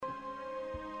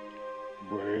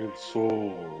Brave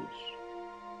souls,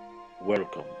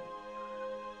 welcome.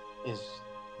 Is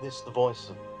this the voice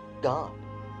of God?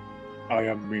 I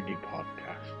am mini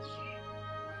podcasts.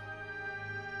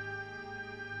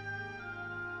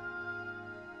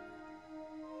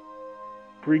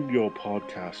 Bring your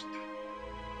podcast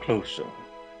closer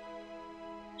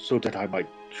so that I might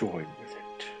join with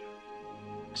it.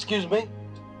 Excuse me?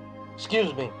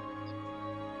 Excuse me.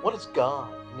 What does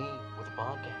God need with a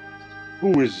podcast?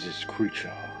 Who is this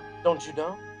creature? Don't you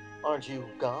know? Aren't you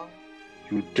God?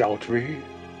 You doubt me?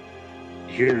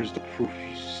 Here's the proof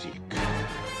you seek.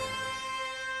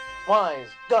 Why is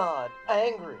God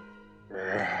angry?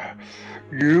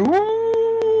 You?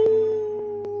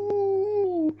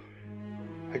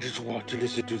 I just want to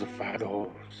listen to the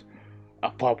Fanholes, a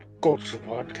pop culture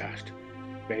podcast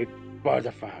made by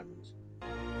the fans,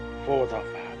 for the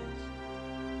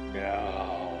fans.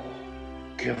 Now,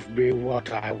 give me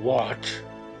what I want.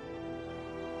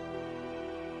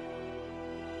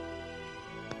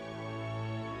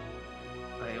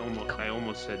 I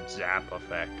almost said zap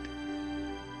effect.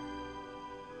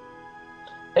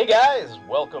 Hey guys,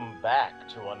 welcome back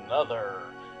to another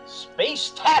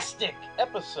space-tastic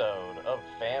episode of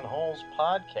Fanholes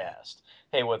Podcast.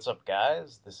 Hey, what's up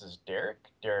guys? This is Derek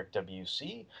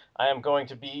WC. I am going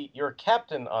to be your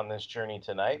captain on this journey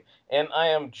tonight, and I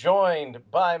am joined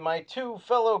by my two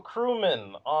fellow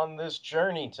crewmen on this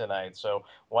journey tonight. So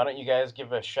why don't you guys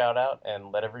give a shout out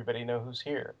and let everybody know who's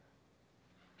here.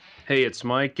 Hey, it's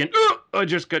Mike, and I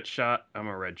just got shot. I'm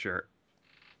a red shirt.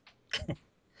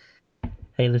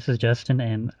 Hey, this is Justin,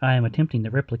 and I am attempting to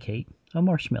replicate a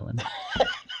marshmallow.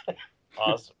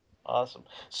 Awesome.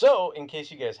 So, in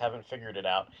case you guys haven't figured it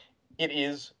out, it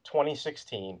is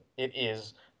 2016. It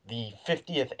is the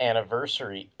 50th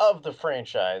anniversary of the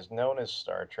franchise known as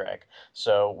Star Trek.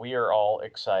 So, we are all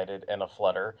excited and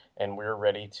aflutter, and we're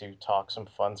ready to talk some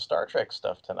fun Star Trek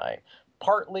stuff tonight.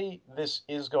 Partly, this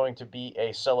is going to be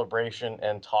a celebration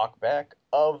and talk back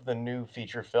of the new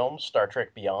feature film, Star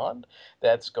Trek Beyond,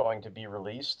 that's going to be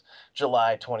released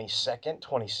July 22nd,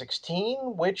 2016,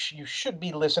 which you should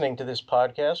be listening to this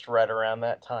podcast right around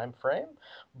that time frame.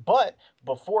 But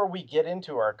before we get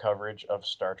into our coverage of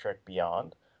Star Trek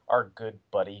Beyond, our good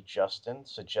buddy Justin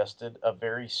suggested a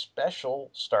very special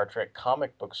Star Trek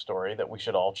comic book story that we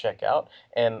should all check out.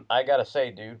 And I gotta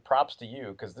say, dude, props to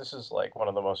you, because this is like one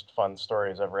of the most fun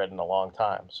stories I've read in a long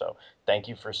time. So thank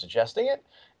you for suggesting it.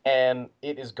 And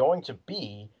it is going to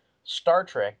be Star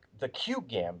Trek, the Q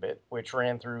Gambit, which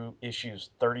ran through issues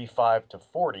 35 to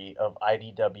 40 of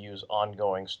IDW's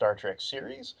ongoing Star Trek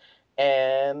series.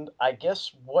 And I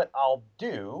guess what I'll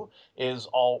do is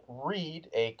I'll read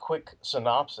a quick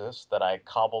synopsis that I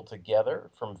cobbled together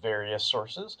from various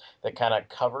sources that kind of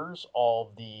covers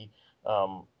all the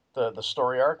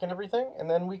story arc and everything, and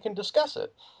then we can discuss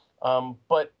it.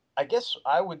 But I guess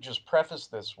I would just preface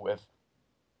this with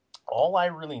all I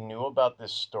really knew about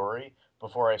this story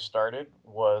before I started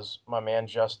was my man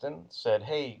Justin said,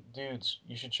 "Hey, dudes,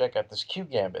 you should check out this Q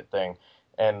Gambit thing."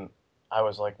 And I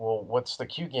was like, "Well, what's the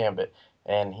Q Gambit?"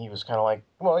 And he was kind of like,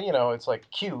 "Well, you know, it's like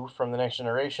Q from the Next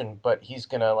Generation, but he's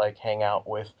going to like hang out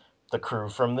with the crew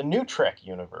from the new Trek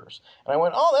universe." And I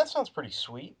went, "Oh, that sounds pretty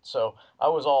sweet." So I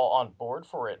was all on board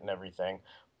for it and everything.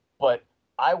 But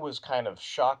I was kind of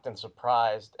shocked and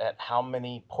surprised at how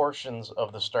many portions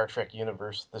of the Star Trek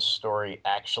universe this story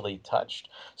actually touched.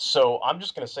 So I'm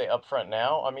just going to say up front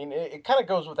now, I mean, it kind of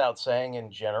goes without saying in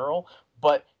general,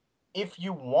 but if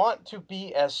you want to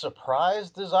be as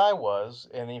surprised as I was,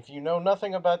 and if you know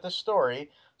nothing about this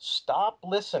story, stop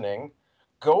listening,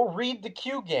 go read the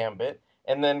Q Gambit,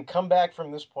 and then come back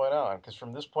from this point on, because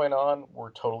from this point on,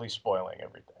 we're totally spoiling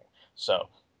everything. So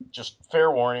just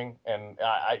fair warning. And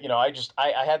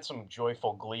I had some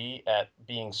joyful glee at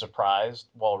being surprised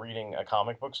while reading a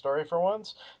comic book story for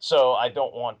once. So I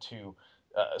don't want to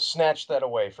snatch that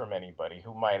away from anybody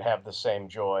who might have the same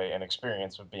joy and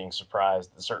experience of being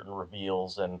surprised at certain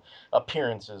reveals and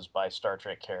appearances by Star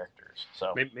Trek characters.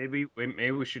 So Maybe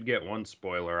we should get one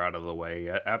spoiler out of the way.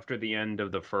 After the end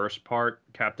of the first part,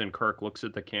 Captain Kirk looks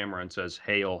at the camera and says,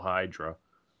 "Hail Hydra."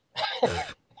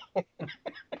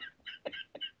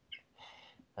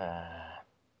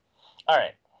 All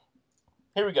right,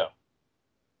 here we go.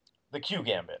 The Q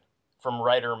Gambit, from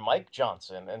writer Mike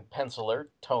Johnson and penciler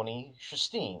Tony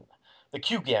Shasteen. The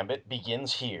Q Gambit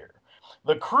begins here.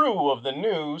 The crew of the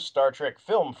new Star Trek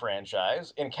film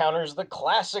franchise encounters the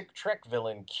classic Trek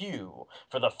villain Q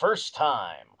for the first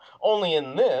time, only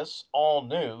in this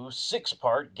all-new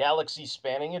 6-part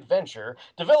galaxy-spanning adventure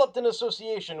developed in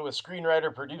association with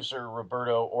screenwriter-producer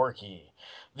Roberto Orci.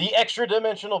 The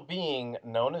extra-dimensional being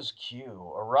known as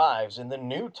Q arrives in the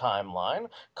new timeline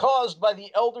caused by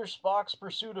the Elder Spock's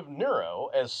pursuit of Neuro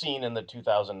as seen in the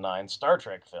 2009 Star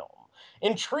Trek film.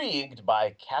 Intrigued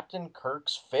by Captain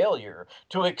Kirk's failure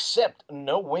to accept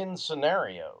no-win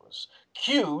scenarios,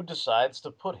 Q decides to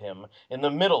put him in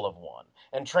the middle of one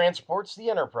and transports the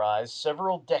Enterprise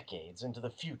several decades into the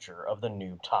future of the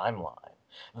new timeline.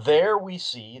 There we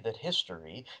see that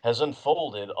history has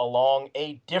unfolded along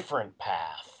a different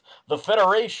path. The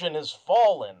Federation has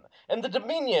fallen, and the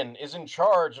Dominion is in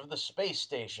charge of the space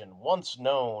station once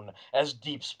known as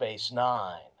Deep Space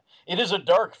Nine. It is a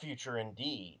dark future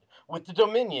indeed, with the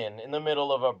Dominion in the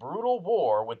middle of a brutal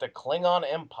war with the Klingon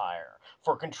Empire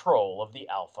for control of the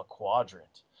Alpha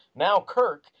Quadrant. Now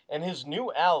Kirk and his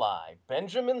new ally,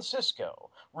 Benjamin Sisko,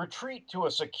 retreat to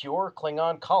a secure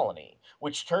Klingon colony,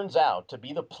 which turns out to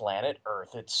be the planet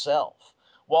Earth itself.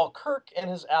 While Kirk and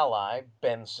his ally,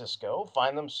 Ben Sisko,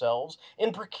 find themselves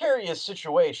in precarious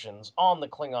situations on the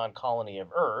Klingon colony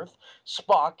of Earth,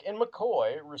 Spock and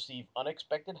McCoy receive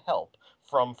unexpected help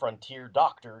from frontier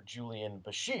doctor Julian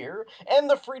Bashir and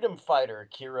the freedom fighter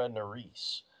Kira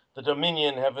Nerys. The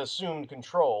Dominion have assumed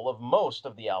control of most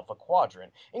of the Alpha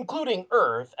Quadrant, including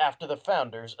Earth after the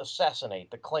Founders assassinate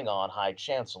the Klingon High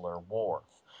Chancellor Worf.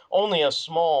 Only a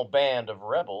small band of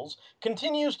rebels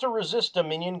continues to resist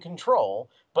Dominion control,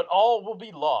 but all will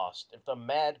be lost if the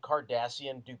mad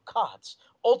Cardassian Dukat's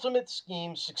ultimate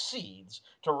scheme succeeds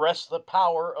to wrest the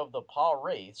power of the Pa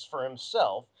race for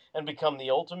himself and become the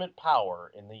ultimate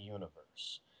power in the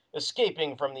universe.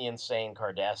 Escaping from the insane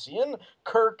Cardassian,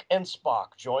 Kirk and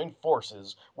Spock join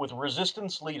forces with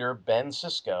Resistance leader Ben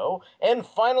Sisko and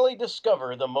finally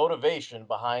discover the motivation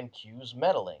behind Q's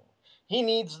meddling. He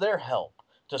needs their help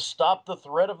to stop the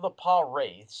threat of the Pa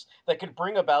race that could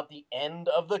bring about the end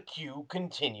of the Q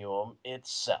continuum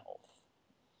itself.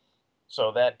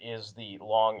 So that is the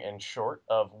long and short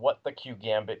of what the Q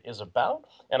Gambit is about.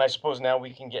 And I suppose now we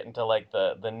can get into like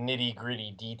the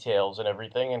nitty-gritty details and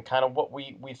everything and kind of what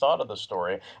we thought of the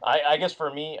story. I guess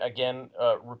for me, again,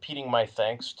 repeating my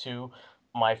thanks to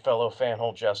my fellow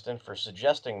fanhole Justin for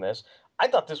suggesting this. I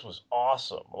thought this was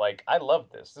awesome. Like, I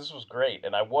loved this. This was great.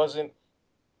 And I wasn't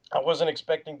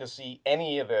expecting to see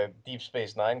any of the Deep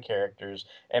Space Nine characters,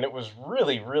 and it was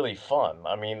really, really fun.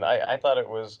 I mean, I thought it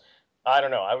was, I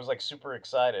don't know, I was like super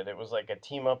excited. It was like a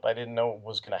team up I didn't know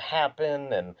was going to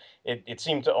happen, and it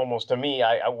seemed to almost to me,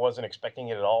 I wasn't expecting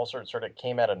it at all. Sort of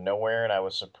came out of nowhere, and I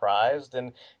was surprised,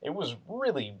 and it was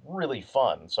really, really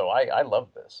fun. So I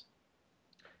loved this.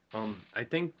 I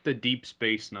think the Deep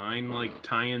Space Nine like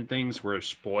tie-in things were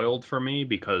spoiled for me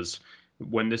because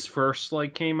when this first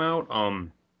like came out,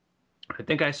 I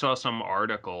think I saw some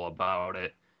article about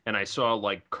it, and I saw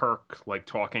like Kirk like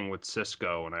talking with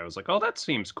Cisco, and I was like, "Oh, that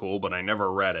seems cool," but I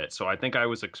never read it, so I think I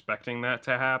was expecting that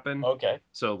to happen. Okay.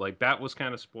 So like that was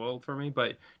kind of spoiled for me.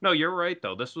 But no, you're right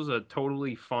though. This was a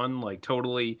totally fun, like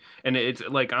totally, and it's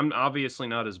like I'm obviously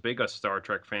not as big a Star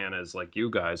Trek fan as like you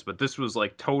guys, but this was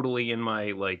like totally in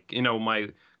my like my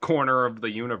corner of the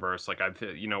universe. Like I've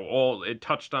all it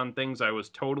touched on things I was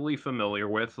totally familiar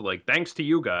with. Like thanks to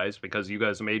you guys because you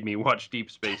guys made me watch Deep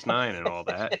Space Nine and all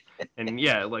that. And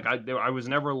yeah, like I was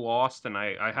never lost, and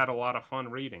I had a lot of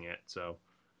fun reading it. So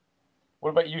What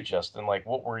about you, Justin? Like,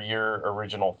 what were your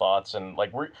original thoughts? And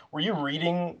like, were you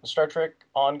reading Star Trek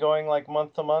ongoing, like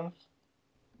month to month?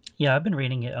 Yeah, I've been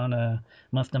reading it on a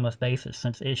month-to-month basis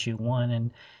since issue one,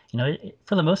 and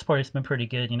for the most part, it's been pretty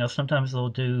good. Sometimes they'll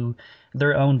do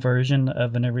their own version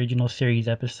of an original series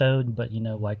episode, but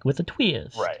like with a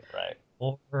twist, Right, right.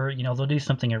 or they'll do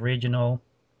something original,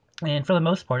 and for the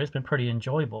most part, it's been pretty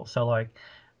enjoyable. So like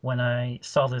when I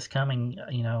saw this coming,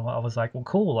 I was like, well,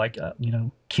 cool. Like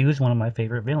Q is one of my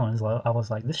favorite villains. I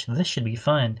was like, this should be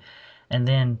fun, and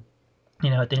then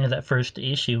at the end of that first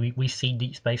issue, we see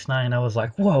Deep Space Nine, and I was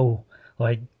like, whoa,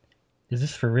 like, is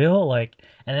this for real? Like,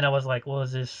 and then I was like, well,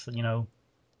 is this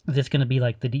going to be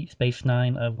like the Deep Space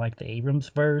Nine of like the Abrams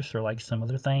verse or like some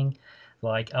other thing?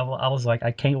 Like, I was like,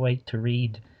 I can't wait to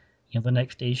read, the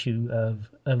next issue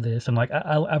of this. And like,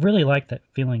 I really like that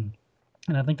feeling.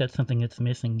 And I think that's something that's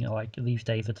missing, like these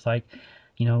days. It's like,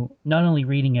 not only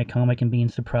reading a comic and being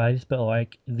surprised, but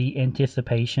like the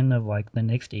anticipation of like the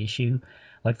next issue.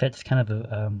 Like that's kind of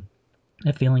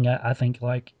a feeling I think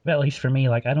like at least for me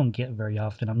like I don't get very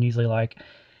often. I'm usually like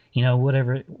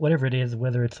whatever it is,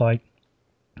 whether it's like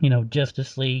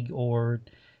Justice League or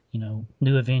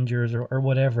New Avengers or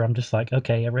whatever. I'm just like,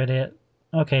 okay, I read it.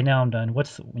 Okay, now I'm done.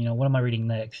 What am I reading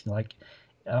next? Like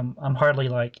I'm hardly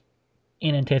like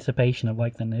in anticipation of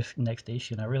like the next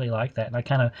issue, and I really like that.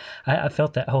 And I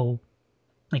felt that whole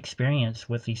experience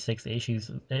with these 6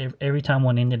 issues. Every time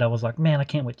one ended, I was like, man, I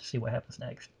can't wait to see what happens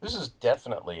next. This is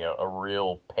definitely a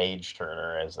real page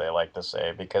turner, as they like to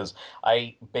say, because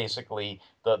I basically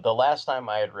the last time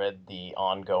I had read the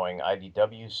ongoing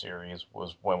IDW series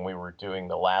was when we were doing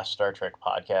the last Star Trek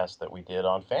podcast that we did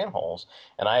on Fanholes,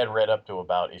 and I had read up to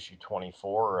about issue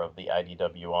 24 of the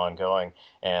IDW ongoing,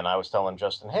 and I was telling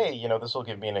Justin, hey, this will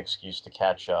give me an excuse to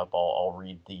catch up. I'll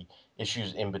read the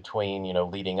issues in between,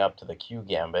 leading up to the Q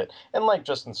Gambit, and like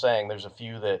Justin saying, there's a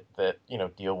few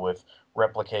that deal with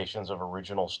replications of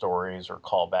original stories or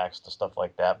callbacks to stuff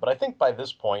like that. But I think by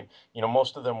this point,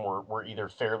 most of them were either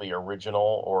fairly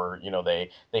original or,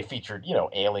 they featured,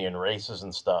 alien races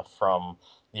and stuff from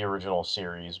the original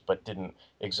series, but didn't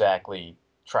exactly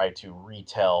try to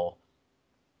retell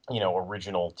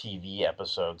original TV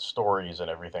episode stories and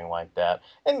everything like that.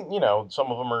 And, some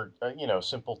of them are,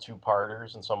 simple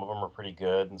two-parters and some of them are pretty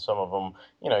good. And some of them,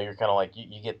 you're kind of like,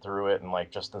 you get through it. And like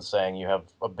Justin's saying, you have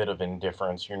a bit of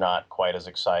indifference. You're not quite as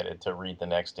excited to read the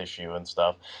next issue and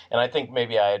stuff. And I think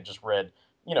maybe I had just read,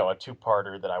 a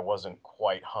two-parter that I wasn't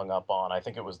quite hung up on. I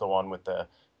think it was the one with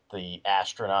the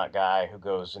astronaut guy who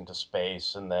goes into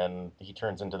space and then he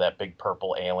turns into that big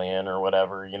purple alien or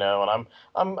whatever, and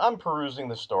I'm perusing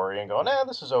the story and going,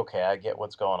 this is okay. I get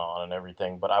what's going on and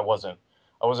everything, but I wasn't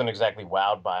exactly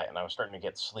wowed by it, and I was starting to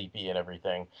get sleepy and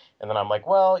everything. And then I'm like,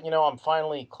 well, I'm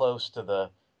finally close to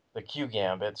the Q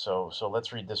Gambit, so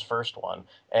let's read this first one.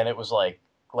 And it was like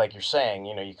you're saying,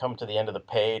 you come to the end of the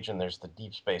page and there's the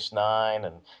Deep Space Nine,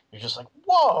 and you're just like,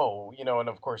 whoa, and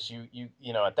of course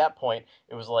at that point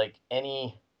it was like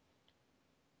any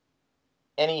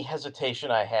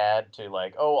hesitation I had to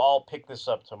like, oh, I'll pick this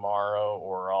up tomorrow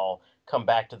or I'll come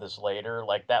back to this later,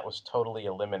 like that was totally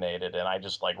eliminated. And I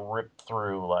just like ripped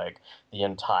through like the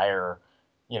entire,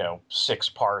 6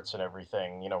 parts and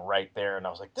everything, right there. And I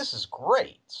was like, this is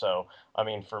great. So, I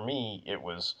mean, for me, it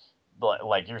was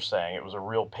like you're saying, it was a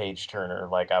real page turner.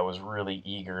 Like I was really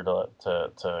eager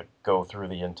to go through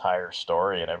the entire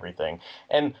story and everything.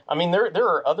 And I mean, there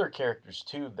are other characters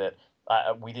too that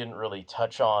we didn't really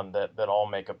touch on that all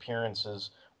make appearances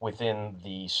within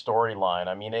the storyline.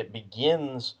 I mean, it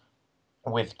begins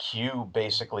with Q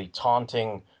basically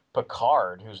taunting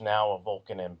Picard, who's now a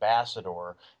Vulcan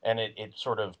ambassador, and it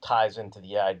sort of ties into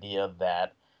the idea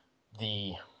that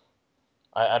the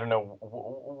I don't know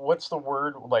what's the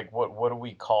word, like what do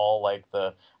we call like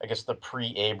I guess the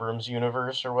pre-Abrams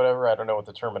universe or whatever. I don't know what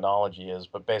the terminology is,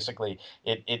 but basically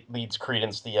it leads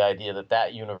credence to the idea that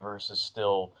that universe is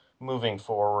still moving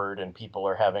forward and people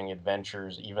are having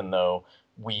adventures, even though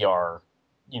we are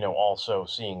also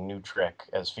seeing New Trek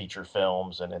as feature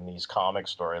films and in these comic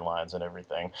storylines and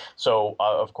everything. So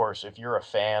of course, if you're a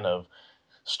fan of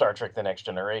Star Trek The Next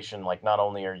Generation, like not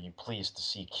only are you pleased to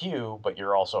see Q, but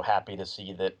you're also happy to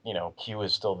see that, Q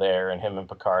is still there and him and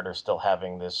Picard are still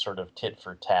having this sort of tit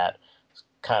for tat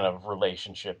kind of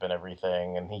relationship and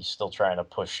everything. And he's still trying to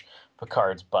push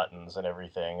Picard's buttons and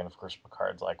everything. And of course,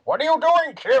 Picard's like, what are you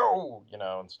doing, Q?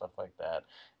 And stuff like that.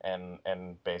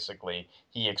 And basically,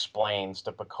 he explains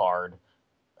to Picard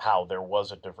how there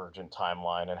was a divergent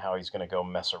timeline and how he's going to go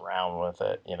mess around with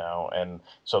it, and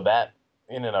so that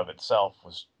in and of itself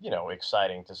was,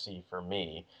 exciting to see for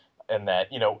me. And that,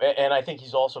 and I think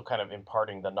he's also kind of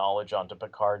imparting the knowledge onto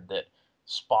Picard that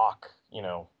Spock,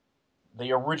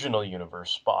 the original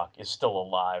universe Spock is still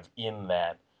alive in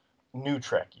that New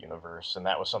Trek universe, and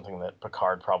that was something that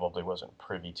Picard probably wasn't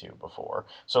privy to before.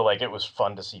 So like it was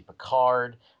fun to see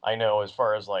Picard. I know as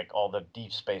far as like all the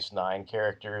Deep Space Nine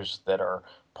characters that are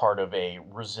part of a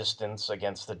resistance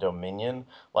against the Dominion,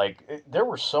 like there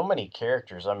were so many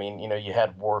characters. I mean, you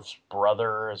had Worf's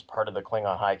brother as part of the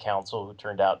Klingon High Council who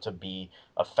turned out to be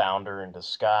a founder in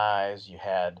disguise. You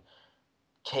had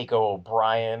Keiko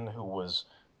O'Brien who was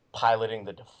piloting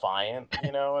the Defiant,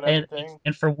 and and everything.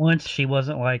 and for once she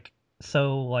wasn't like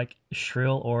so like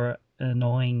shrill or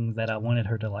annoying that I wanted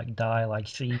her to like die. Like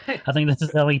I think this is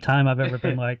the only time I've ever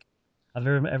been like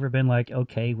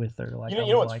okay with her. Like I You know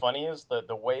was what's like, funny is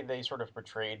the way they sort of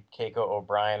portrayed Keiko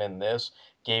O'Brien in this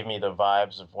gave me the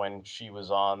vibes of when she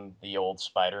was on the old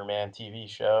Spider-Man TV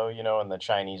show, in the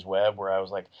Chinese web, where I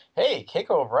was like, "Hey,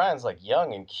 Keiko O'Brien's like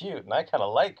young and cute, and I kind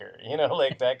of like her,"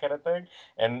 like that kind of thing.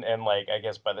 And like I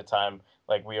guess by the time,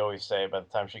 like we always say, by the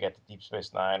time she got to Deep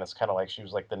Space Nine, it's kind of like she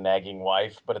was like the nagging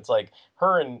wife. But it's like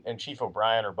her and Chief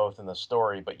O'Brien are both in the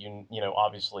story, but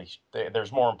obviously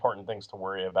there's more important things to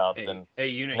worry about Hey, than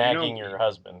hey, nagging your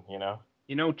husband.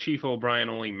 Chief O'Brien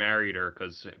only married her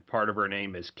because part of her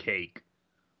name is Cake.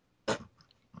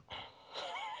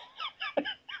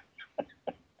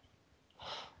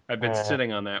 I've been Uh,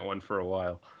 sitting on that one for a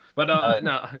while, but uh,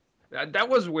 no, That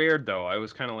was weird though. I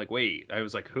was kind of like, wait. I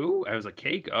was like, who? I was like,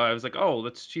 Cake. I was like, oh,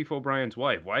 that's Chief O'Brien's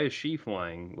wife. Why is she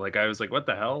flying? Like, I was like, what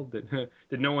the hell? Did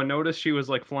did no one notice she was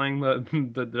like flying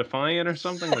the Defiant or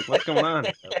something? Like, what's going on?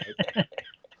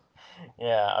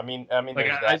 Yeah, I mean, Like,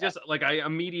 there's I that. just like I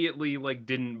immediately like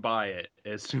didn't buy it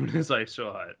as soon as I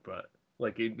saw it. But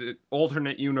like,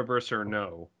 alternate universe or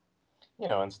no.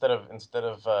 Instead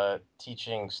of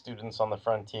teaching students on the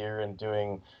frontier and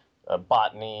doing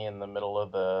botany in the middle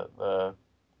of the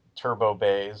turbo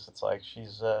bays, it's like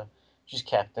she's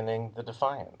captaining the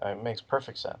Defiant. It makes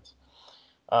perfect sense.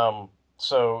 Yeah,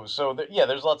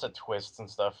 there's lots of twists and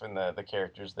stuff in the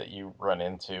characters that you run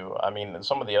into. I mean,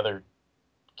 some of the other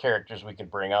characters we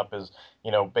could bring up is,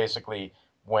 basically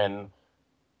when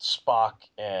Spock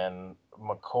and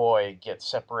McCoy get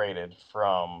separated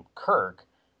from Kirk,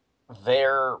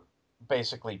 they're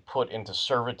basically put into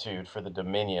servitude for the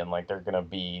Dominion. Like they're going to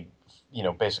be,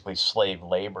 basically slave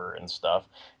labor and stuff.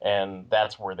 And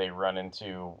that's where they run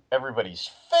into everybody's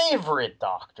favorite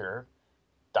doctor,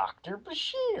 Dr.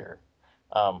 Bashir.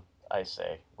 Um, I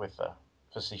say with a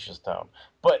facetious tone.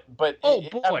 But Oh I mean,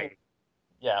 boy.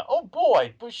 yeah. Oh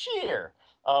boy, Bashir.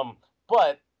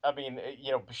 But I mean,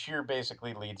 Bashir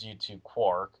basically leads you to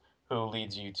Quark, who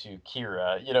leads you to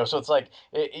Kira. So it's like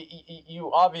you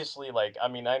obviously like. I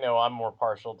mean, I know I'm more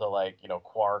partial to like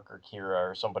Quark or Kira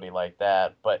or somebody like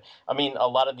that, but I mean, a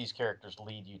lot of these characters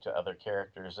lead you to other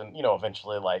characters, and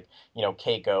eventually like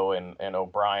Keiko and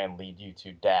O'Brien lead you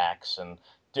to Dax and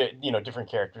different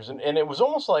characters, and it was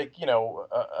almost like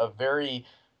a very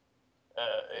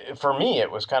for me,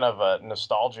 it was kind of a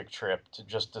nostalgic trip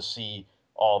to see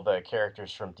all the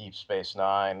characters from Deep Space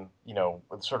Nine,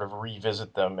 sort of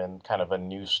revisit them in kind of a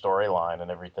new storyline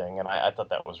and everything. And I thought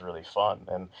that was really fun.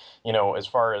 And, as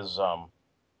far as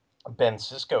Ben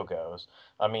Sisko goes,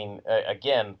 I mean,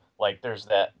 again, like there's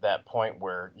that point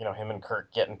where him and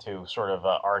Kirk get into sort of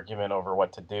an argument over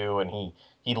what to do, and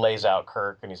he lays out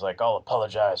Kirk, and he's like, "I'll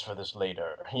apologize for this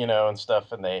later," and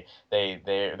stuff, and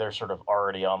they're sort of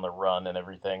already on the run and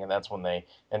everything, and that's when they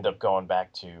end up going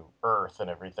back to Earth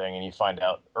and everything, and you find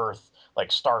out Earth, like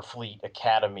Starfleet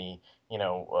Academy,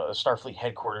 Starfleet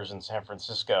headquarters in San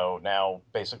Francisco now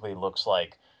basically looks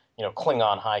like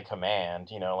Klingon high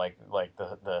command, like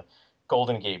the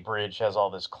Golden Gate Bridge has all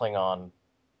this Klingon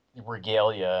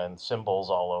regalia and symbols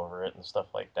all over it and stuff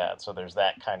like that. So there's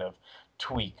that kind of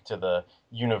tweak to the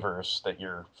universe that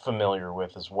you're familiar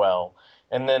with as well.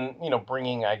 And then,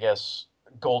 bringing, I guess,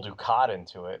 Gul Dukat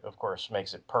into it, of course,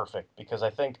 makes it perfect because I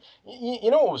think,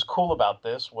 what was cool about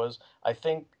this was I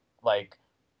think like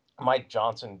Mike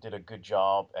Johnson did a good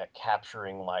job at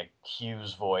capturing like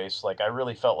Q's voice. Like I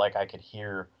really felt like I could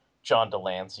hear John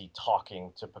Delancey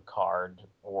talking to Picard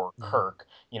or Yeah. Kirk,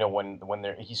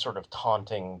 when he's sort of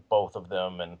taunting both of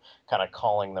them and kind of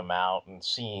calling them out and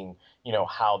seeing,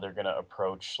 how they're going to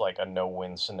approach like a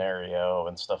no-win scenario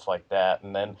and stuff like that.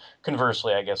 And then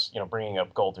conversely, I guess, bringing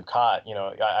up Gul Dukat,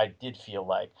 I did feel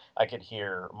like I could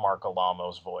hear Mark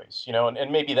Alamo's voice,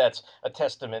 and maybe that's a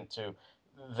testament to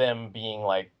them being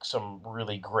like some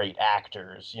really great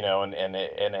actors, and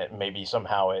it maybe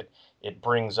somehow it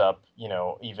brings up,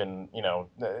 even,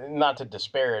 not to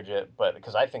disparage it, but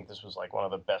because I think this was like one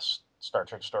of the best Star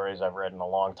Trek stories I've read in a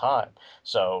long time.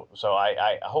 So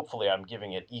I hopefully I'm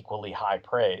giving it equally high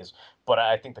praise, but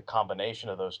I think the combination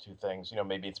of those two things,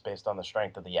 maybe it's based on the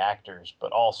strength of the actors,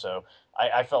 but also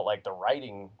I felt like the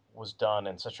writing was done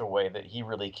in such a way that he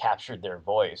really captured their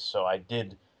voice. So I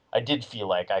did feel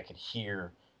like I could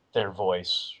hear their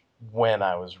voice when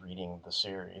I was reading the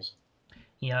series.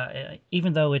 Yeah,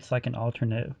 even though it's like an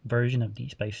alternate version of Deep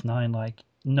Space Nine, like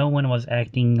no one was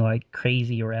acting like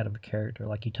crazy or out of character.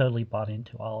 Like you totally bought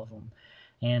into all of them.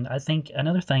 And I think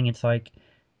another thing, it's like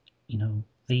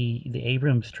the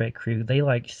Abrams Trek crew, they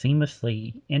like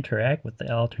seamlessly interact with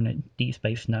the alternate Deep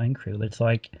Space Nine crew. It's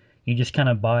like you just kind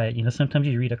of buy it. Sometimes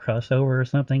you read a crossover or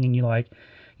something, and you're like,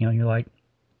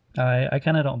 I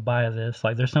kind of don't buy this.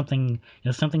 Like, there's something,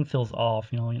 something feels off.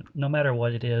 No matter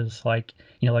what it is. Like,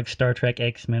 like Star Trek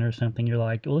X-Men or something. You're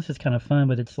like, well, this is kind of fun,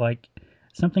 but it's like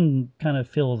something kind of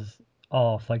feels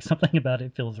off. Like something about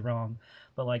it feels wrong.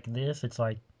 But like this, it's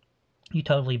like you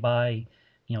totally buy,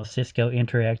 Cisco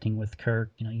interacting with Kirk.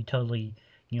 You totally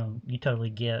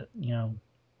get,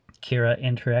 Kira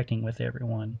interacting with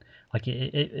everyone. Like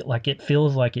it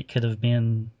feels like it could have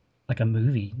been like a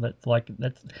movie. That's like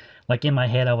in my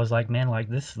head I was like, man, like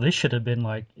this should have been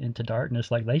like Into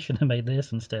Darkness. Like they should have made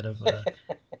this instead of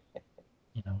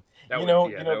you know. That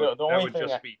would, yeah, the that only would thing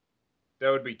just be that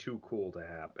would be too cool to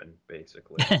happen,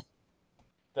 basically.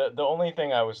 the only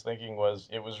thing I was thinking was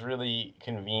it was really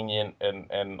convenient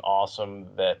and awesome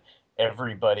that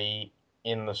everybody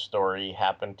in the story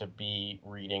happened to be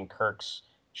reading Kirk's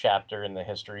chapter in the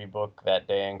history book that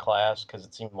day in class, because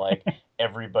it seemed like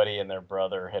everybody and their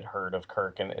brother had heard of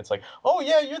Kirk, and it's like, oh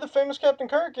yeah, you're the famous Captain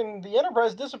Kirk, and the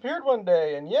Enterprise disappeared one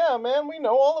day, and yeah, man, we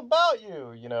know all about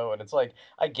you, and it's like,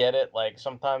 I get it, like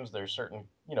sometimes there's certain,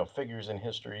 figures in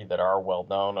history that are well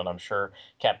known, and I'm sure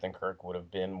Captain Kirk would have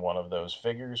been one of those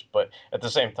figures, but at the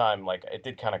same time, like, it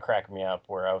did kind of crack me up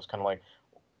where I was kind of like,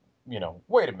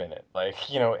 wait a minute. Like,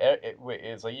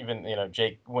 it's like, even,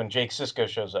 Jake, when Jake Sisko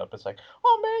shows up, it's like,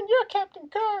 oh man, you're Captain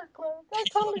Kirk. Like, I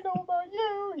totally know about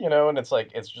you, and it's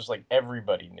like, it's just like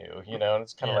everybody knew, and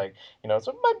it's kind of Yeah. like, it's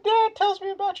like, my dad tells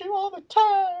me about you all the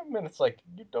time. And it's like,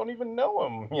 you don't even know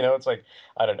him, it's like,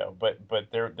 I don't know.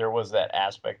 But there was that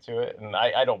aspect to it. And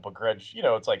I don't begrudge,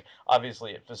 it's like,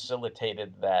 obviously it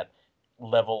facilitated that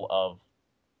level of,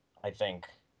 I think,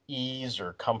 ease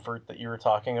or comfort that you were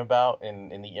talking about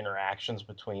in the interactions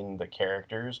between the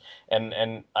characters.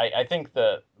 And I think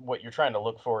that what you're trying to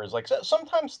look for is like,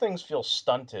 sometimes things feel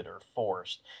stunted or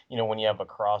forced, when you have a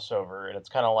crossover, and it's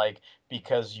kind of like,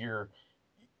 because you're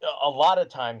a lot of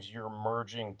times you're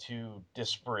merging two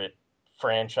disparate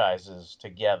franchises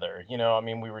together. I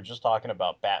mean, we were just talking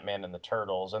about Batman and the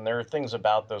Turtles, and there are things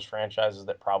about those franchises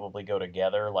that probably go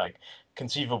together. Like,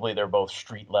 conceivably, they're both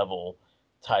street level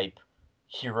type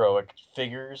heroic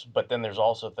figures, but then there's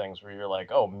also things where you're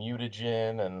like, oh,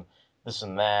 mutagen and this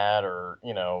and that, or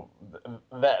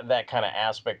that kind of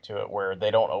aspect to it, where they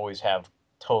don't always have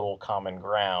total common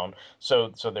ground.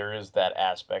 So there is that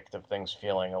aspect of things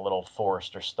feeling a little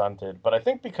forced or stunted. But I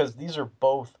think because these are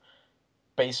both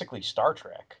basically Star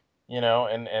Trek,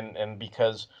 and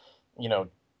because, you know,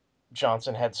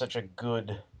 Johnson had such a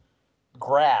good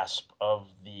grasp of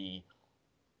the,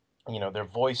 their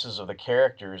voices of the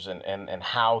characters, and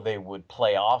how they would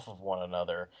play off of one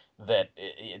another, that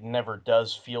it never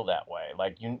does feel that way.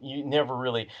 Like, you never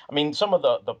really, I mean, some of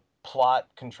the plot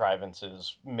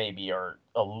contrivances maybe are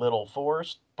a little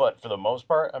forced, but for the most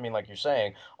part, I mean, like you're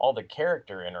saying, all the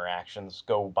character interactions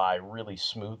go by really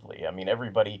smoothly. I mean,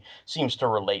 everybody seems to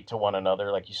relate to one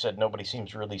another. Like you said, nobody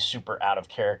seems really super out of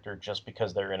character just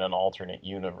because they're in an alternate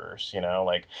universe,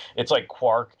 like, it's like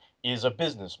Quark is a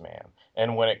businessman,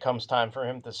 and when it comes time for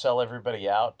him to sell everybody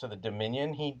out to the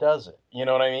Dominion, he does it. You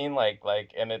know what I mean? Like,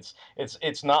 and it's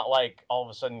not like all of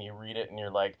a sudden you read it and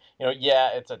you're like, yeah,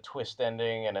 it's a twist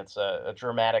ending and it's a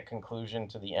dramatic conclusion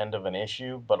to the end of an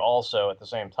issue, but also at the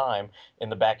same time, in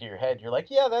the back of your head, you're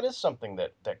like, yeah, that is something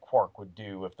that Quark would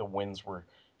do if the winds were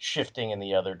shifting in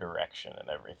the other direction and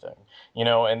everything.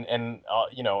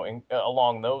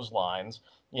 Along those lines,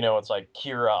 it's like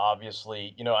Kira,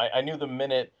 obviously, I knew the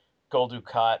minute Gul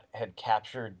Dukat had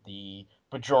captured the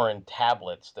Bajoran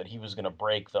tablets that he was going to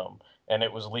break them, and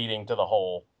it was leading to the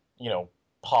whole,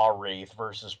 Paw Wraith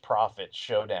versus Prophet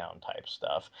showdown type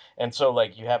stuff. And so,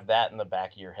 like, you have that in the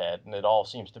back of your head, and it all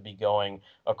seems to be going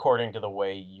according to the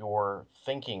way you're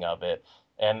thinking of it.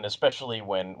 And especially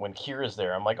when Kira's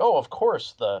there, I'm like, oh, of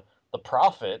course the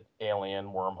Prophet alien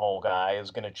wormhole guy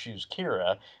is going to choose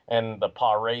Kira, and the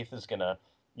Paw Wraith is going to,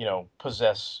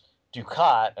 possess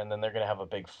Dukat, and then they're gonna have a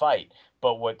big fight.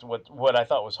 But what I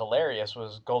thought was hilarious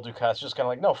was Gul Dukat's just kind of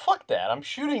like, no, fuck that. I'm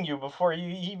shooting you before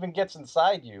he even gets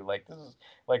inside you. Like, this is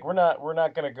like, we're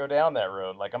not gonna go down that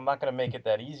road. Like, I'm not gonna make it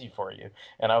that easy for you.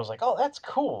 And I was like, oh, that's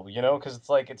cool, because it's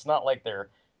like, it's not like they're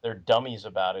dummies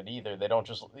about it either. They don't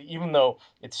just, even though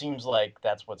it seems like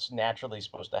that's what's naturally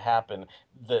supposed to happen,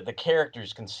 the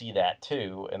characters can see that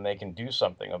too, and they can do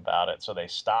something about it, so they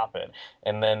stop it.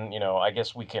 And then, I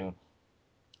guess we can,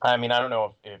 I mean, I don't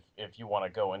know if you want to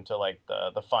go into like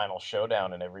the final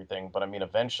showdown and everything, but I mean,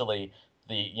 eventually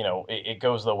it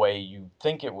goes the way you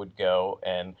think it would go,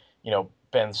 and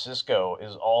Ben Sisko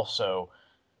is also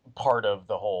part of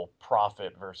the whole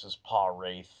Prophet versus Paw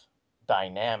Wraith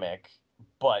dynamic.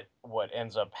 But what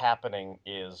ends up happening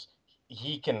is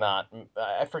he cannot.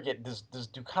 I forget. Does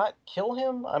Dukat kill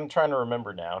him? I'm trying to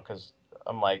remember now, because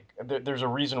I'm like, there's a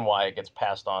reason why it gets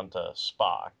passed on to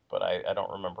Spock, but I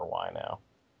don't remember why now.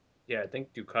 Yeah, I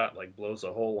think Ducat like blows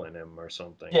a hole in him or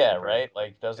something. Yeah, If I right.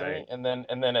 Like, doesn't remember. he?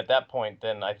 And then at that point,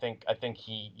 then I think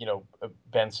he,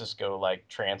 Ben Sisko like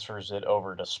transfers it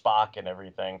over to Spock and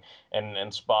everything, and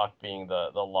Spock, being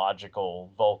the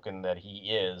logical Vulcan that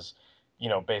he is,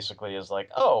 basically is like,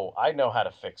 oh, I know how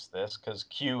to fix this, because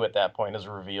Q at that point has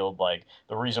revealed like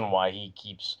the reason why he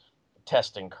keeps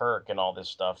testing Kirk and all this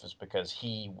stuff is because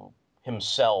he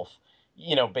himself,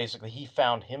 basically he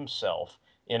found himself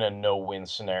in a no-win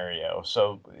scenario.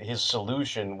 So his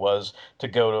solution was to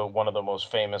go to one of the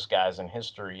most famous guys in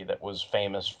history that was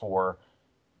famous for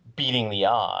beating the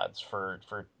odds, for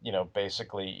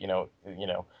basically,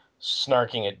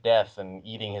 snarking at death and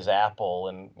eating his apple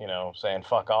and, you know, saying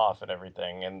fuck off and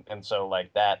everything. And so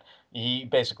like that, he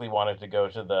basically wanted to go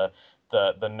to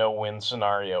the no-win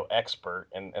scenario expert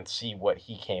and see what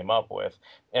he came up with.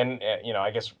 And you know,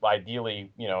 I guess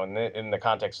ideally, you know, in the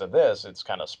context of this, it's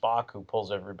kind of Spock who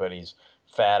pulls everybody's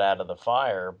fat out of the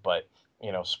fire, but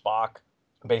you know, Spock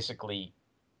basically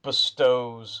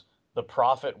bestows the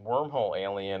prophet wormhole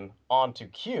alien onto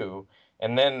Q,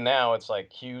 and then now it's like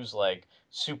Q's like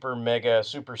super mega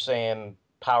super saiyan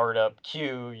powered up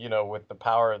Q, you know, with the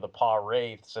power of the paw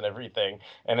wraiths and everything.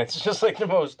 And it's just like the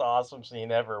most awesome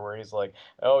scene ever where he's like,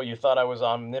 oh, you thought I was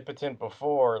omnipotent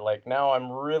before, like now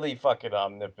I'm really fucking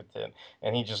omnipotent.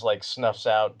 And he just like snuffs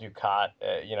out Dukat,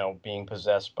 you know, being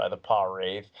possessed by the paw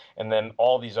wraith, and then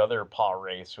all these other paw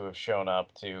wraiths who have shown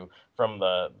up to from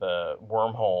the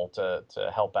wormhole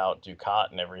to help out Dukat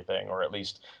and everything, or at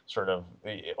least sort of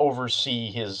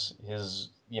oversee his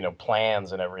you know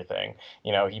plans and everything.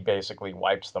 You know, he basically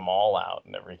wipes them all out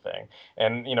and everything.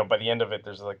 And you know, by the end of it,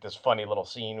 there's like this funny little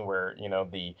scene where you know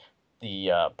the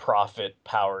prophet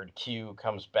powered Q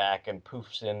comes back and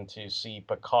poofs in to see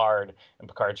Picard, and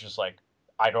Picard's just like,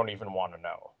 I don't even want to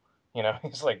know. You know,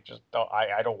 he's like, just don't,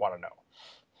 I don't want to know.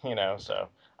 You know, so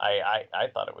I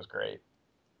thought it was great.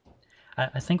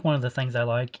 I think one of the things I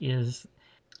like is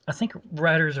I think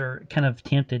writers are kind of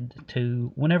tempted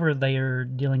to, whenever they are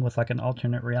dealing with like an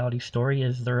alternate reality story,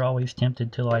 is they're always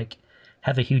tempted to like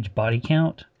have a huge body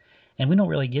count, and we don't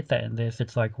really get that in this.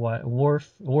 It's like what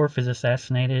Worf is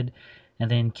assassinated, and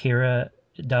then Kira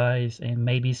dies, and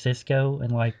maybe Cisco,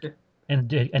 and like and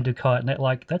Ducat, and that,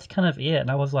 like that's kind of it. And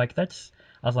I was like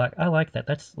I like that.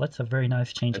 That's a very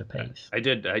nice change of pace.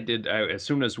 As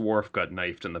soon as Worf got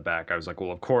knifed in the back, I was like,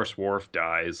 well, of course Worf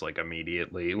dies like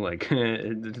immediately. Like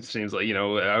it seems like, you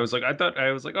know, I was like,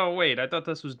 oh wait, I thought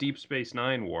this was Deep Space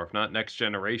Nine Worf, not Next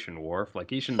Generation Worf. Like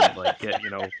he shouldn't like get,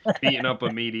 you know, beaten up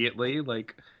immediately.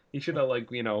 Like he should have like,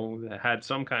 you know, had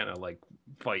some kind of like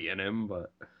fight in him,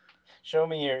 but Show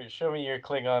me your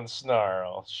Klingon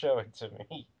snarl. Show it to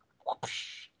me.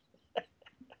 Whoosh.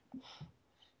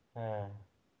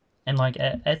 And like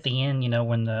at the end, you know,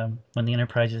 when the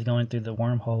Enterprise is going through the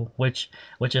wormhole, which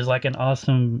is like an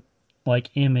awesome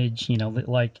like image, you know,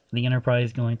 like the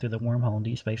Enterprise going through the wormhole in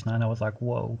Deep Space Nine. I was like,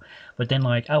 whoa! But then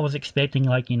like I was expecting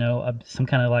like you know some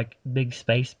kind of like big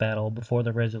space battle before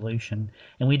the resolution,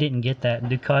 and we didn't get that. And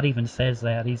Ducat even says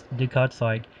that Ducat's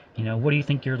like, you know, what do you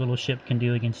think your little ship can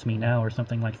do against me now, or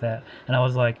something like that. And I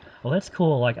was like, well, that's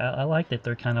cool. Like I like that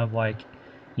they're kind of like,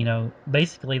 you know,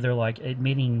 basically they're like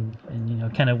admitting and you know,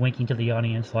 kind of winking to the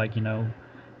audience, like you know,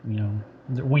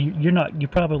 you're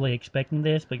probably expecting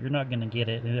this, but you're not going to get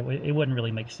it, and it wouldn't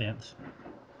really make sense.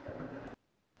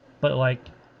 But like,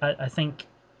 I think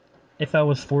if I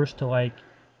was forced to like,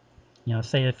 you know,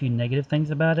 say a few negative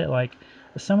things about it, like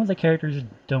some of the characters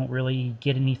don't really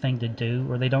get anything to do,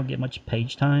 or they don't get much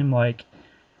page time. Like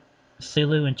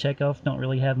Sulu and Chekhov don't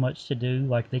really have much to do.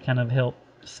 Like they kind of help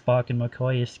Spock and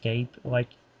McCoy escape like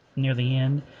near the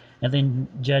end. And then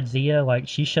Jadzia, like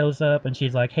she shows up and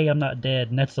she's like, "Hey, I'm not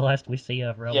dead," and that's the last we see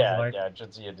of her. I was Yeah, like, yeah,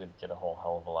 Jadzia did get a whole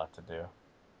hell of a lot to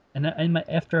do.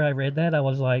 after I read that, I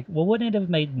was like, well, wouldn't it have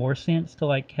made more sense to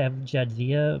like have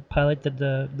Jadzia pilot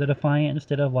the Defiant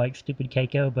instead of like stupid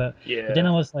Keiko? But then yeah.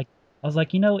 I was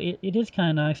like, you know, it is kind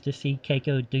of nice to see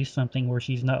Keiko do something where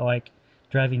she's not like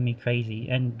driving me crazy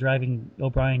and driving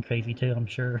O'Brien crazy too. I'm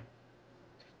sure.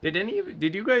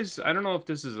 Did you guys, I don't know if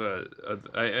this is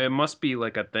it must be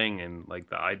like a thing in like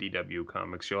the IDW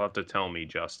comics. You'll have to tell me,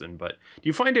 Justin, but do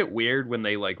you find it weird when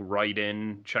they like write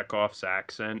in Chekhov's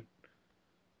accent?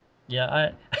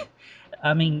 Yeah,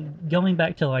 I mean, going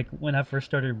back to like when I first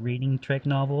started reading Trek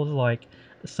novels, like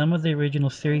some of the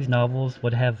original series novels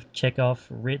would have Chekhov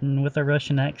written with a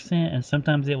Russian accent, and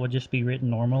sometimes it would just be written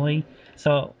normally.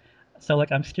 So, so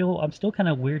like I'm still kind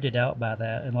of weirded out by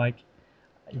that, and like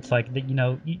it's like that, you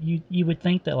know, you would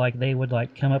think that like they would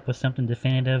like come up with something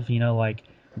definitive, you know, like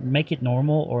make it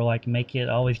normal or like make it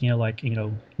always, you know, like you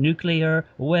know, nuclear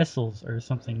vessels or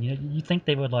something. You know, you think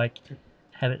they would like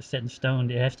have it set in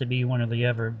stone. It has to be one or the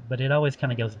other, but it always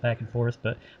kind of goes back and forth.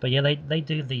 But yeah, they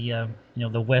do the you know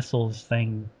the Wessels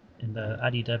thing in the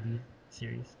IDW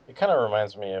series. It kind of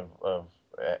reminds me of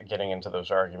getting into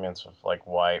those arguments of like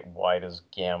why does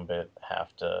Gambit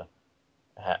have to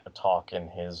talk in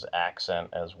his accent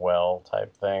as well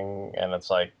type thing. And it's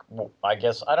like, I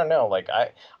guess I don't know, like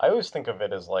I always think of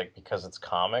it as like because it's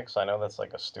comics. I know that's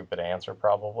like a stupid answer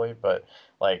probably, but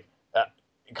like uh,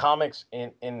 comics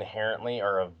inherently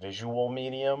are a visual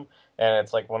medium, and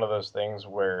it's like one of those things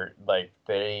where like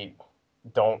they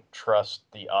don't trust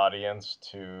the audience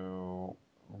to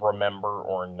remember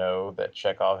or know that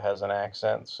Chekhov has an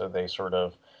accent, so they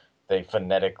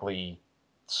phonetically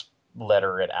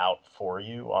letter it out for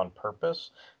you on purpose.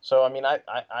 So I mean, I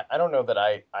don't know that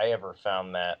I ever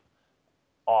found that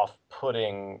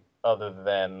off-putting, other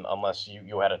than unless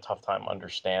you had a tough time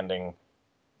understanding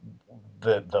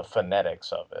the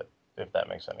phonetics of it, if that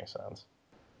makes any sense.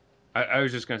 I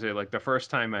was just gonna say, like, the first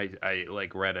time I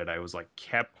like read it, I was like,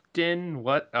 Captain,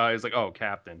 what? I was like, oh,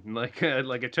 Captain. Like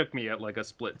it took me at like a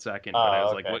split second, but I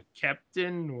was Oh, like, okay. what,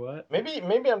 Captain, what?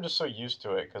 Maybe I'm just so used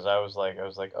to it because I was like,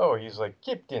 oh, he's like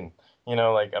Kipton,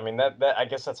 like I mean that I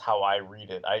guess that's how I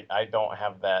read it. I don't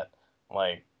have that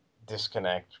like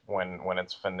disconnect when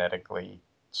it's phonetically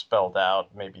spelled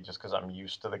out. Maybe just because I'm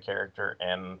used to the character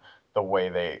and the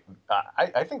way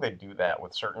I think they do that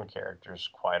with certain characters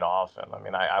quite often. I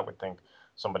mean, I would think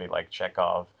somebody like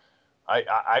Chekhov.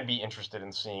 I'd be interested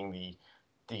in seeing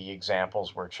the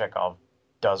examples where Chekhov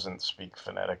doesn't speak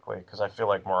phonetically, because I feel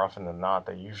like more often than not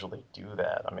they usually do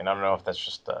that. I mean, I don't know if that's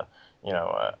just a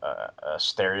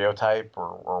stereotype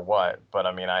or what, but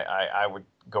I mean, I would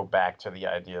go back to the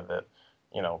idea that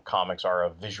comics are a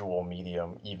visual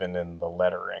medium even in the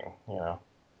lettering.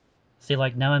 See,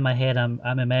 like now in my head, I'm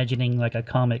imagining like a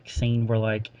comic scene where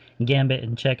like Gambit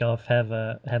and Chekhov have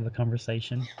a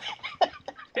conversation.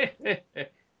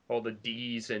 All the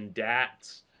D's and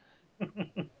dats.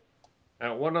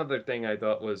 One other thing I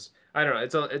thought was, I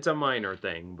don't know, it's a minor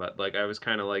thing, but like I was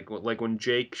kind of like when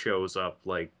Jake shows up,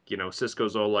 like,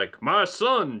 Cisco's all like, my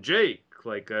son Jake.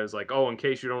 Like, I was like, oh, in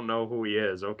case you don't know who he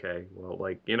is, okay, well,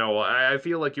 like, I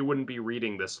feel like you wouldn't be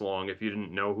reading this long if you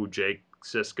didn't know who Jake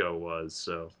Cisco was.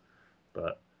 So,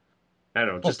 but I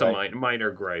don't know, just a Right.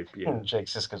 minor gripe, yeah. Jake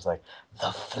Sisko's like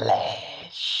the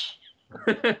Flash.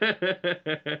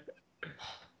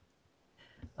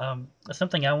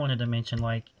 Something I wanted to mention,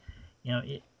 like, you know,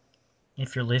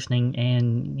 if you're listening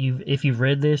and if you've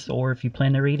read this or if you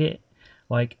plan to read it,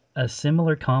 like a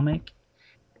similar comic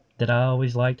that I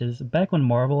always liked is back when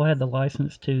Marvel had the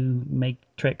license to make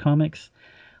Trek comics.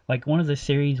 Like one of the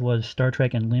series was Star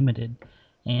Trek Unlimited,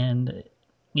 and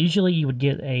usually you would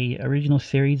get a original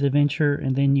series adventure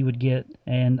and then you would get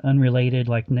an unrelated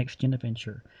like next gen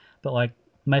adventure. But like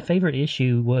my favorite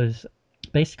issue was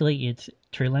basically it's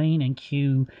Trelane and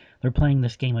Q. They're playing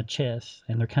this game of chess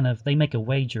and they make a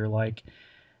wager like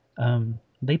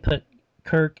they put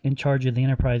Kirk in charge of the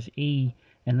Enterprise E,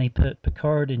 and they put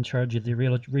Picard in charge of the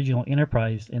original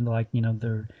Enterprise. And like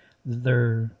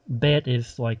their bet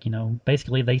is like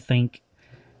basically they think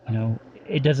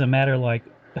it doesn't matter like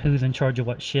who's in charge of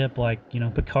what ship. Like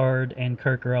Picard and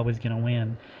Kirk are always gonna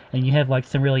win. And you have like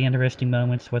some really interesting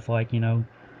moments with like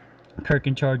Kirk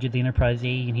in charge of the Enterprise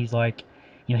E, and he's like,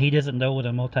 he doesn't know what a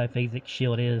multiphasic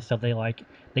shield is, so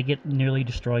they get nearly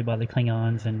destroyed by the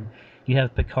Klingons, and you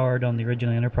have Picard on the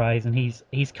original Enterprise, and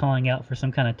he's calling out for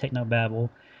some kind of techno babble,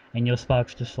 and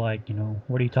Spock's just like,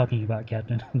 what are you talking about,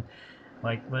 Captain?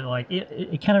 But like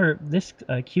it kind of this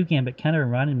Q Gambit kind of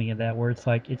reminded me of that, where it's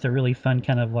like it's a really fun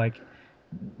kind of like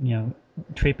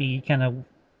trippy kind of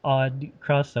odd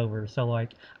crossover. So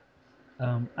like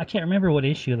I can't remember what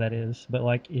issue that is, but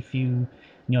like if you're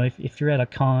at a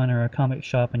con or a comic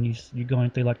shop and you're going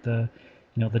through like the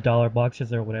dollar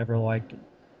boxes or whatever, like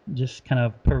just kind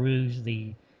of peruse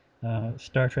the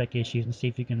Star Trek issues and see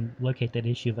if you can locate that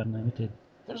issue of Unlimited.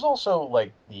 There's also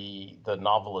like the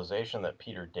novelization that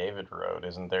Peter David wrote,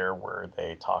 isn't there, where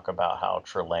they talk about how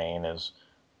Trelane is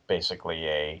basically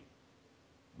a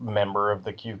member of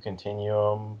the Q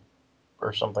Continuum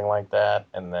or something like that.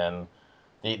 And then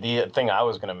the thing I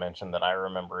was going to mention that I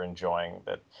remember enjoying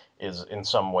that is in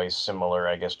some ways similar,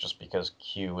 I guess, just because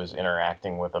Q is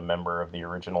interacting with a member of the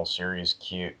original series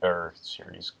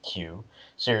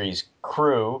series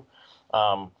crew,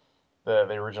 um,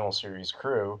 the original series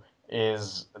crew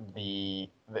is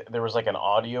there was like an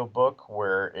audio book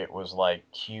where it was like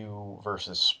Q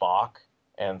versus Spock,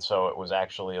 and so it was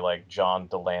actually like John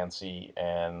Delancey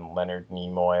and Leonard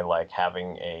Nimoy like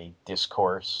having a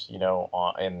discourse,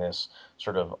 in this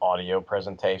sort of audio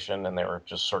presentation, and they were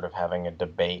just sort of having a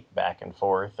debate back and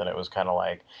forth, and it was kind of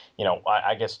like,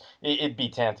 I guess it'd be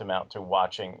tantamount to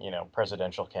watching,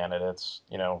 presidential candidates,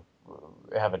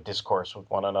 have a discourse with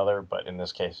one another, but in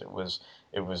this case, it was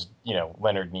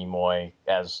Leonard Nimoy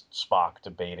as Spock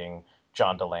debating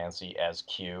John Delancey as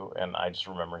Q, and I just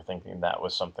remember thinking that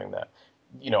was something that,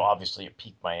 obviously it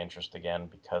piqued my interest again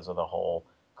because of the whole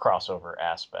crossover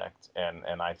aspect,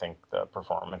 and I think the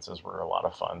performances were a lot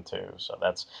of fun too. So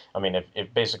that's, I mean,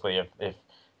 if basically if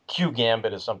Q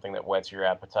Gambit is something that whets your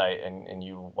appetite, and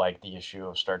you like the issue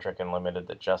of Star Trek Unlimited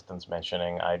that Justin's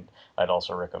mentioning, I'd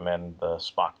also recommend the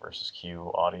Spock versus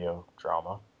Q audio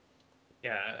drama.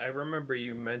 Yeah, I remember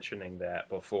you mentioning that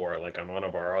before, like on one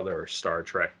of our other Star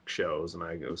Trek shows, and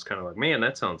I was kind of like, man,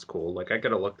 that sounds cool. Like, I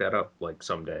gotta look that up like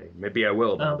someday. Maybe I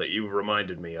will now Oh, that you've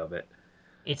reminded me of it.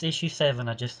 it's issue 7.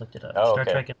 I just looked it up. Oh, Star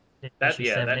okay. Trek That issue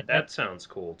yeah, 7. that sounds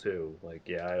cool too. Like,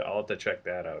 yeah, I'll have to check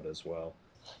that out as well.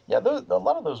 Yeah, a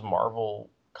lot of those Marvel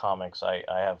comics I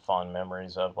have fond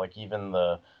memories of. Like even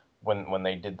the when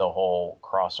they did the whole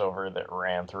crossover that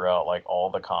ran throughout like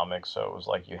all the comics. So it was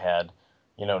like you had,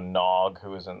 Nog, who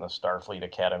was in the Starfleet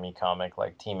Academy comic,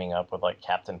 like teaming up with like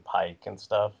Captain Pike and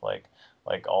stuff. Like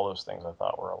all those things I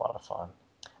thought were a lot of fun.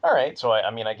 All right, so I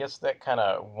mean I guess that kind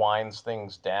of winds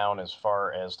things down as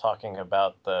far as talking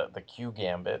about the Q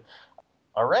Gambit.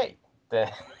 All right,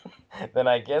 then then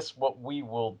I guess what we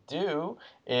will do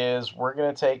is we're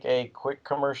going to take a quick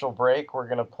commercial break. We're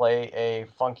going to play a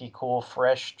funky, cool,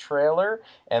 fresh trailer.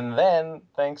 And then,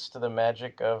 thanks to the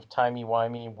magic of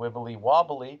timey-wimey,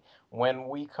 wibbly-wobbly, when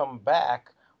we come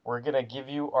back, we're going to give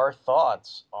you our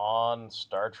thoughts on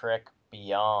Star Trek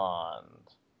Beyond.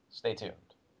 Stay tuned.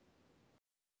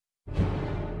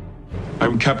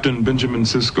 I'm Captain Benjamin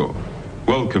Sisko.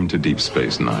 Welcome to Deep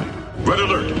Space Nine. Red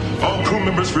alert! All crew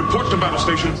members report to battle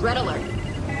stations. Red alert.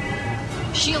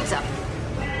 Shields up.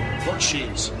 What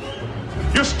shields?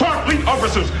 You're Starfleet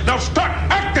officers! Now start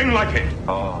acting like it!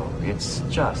 Oh, it's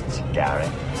just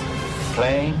Garrick.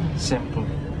 Plain, simple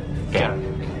Garrick.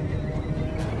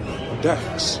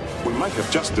 Dax, we might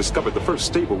have just discovered the first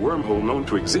stable wormhole known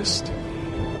to exist.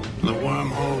 The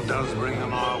wormhole does bring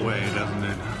them our way, doesn't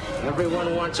it?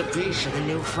 Everyone wants a piece of the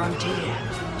new frontier.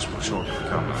 This will shortly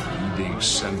become a leading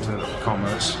center of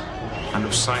commerce and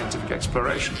of scientific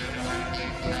exploration.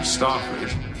 And for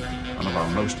Starfleet, one of our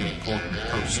most important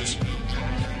posts.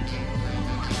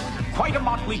 Quite a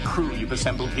motley crew you've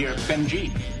assembled here,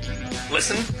 Benji.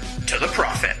 Listen to The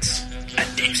Prophets, a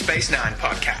Deep Space Nine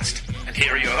podcast. And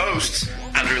here are your hosts,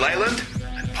 Andrew Leyland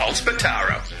and Paul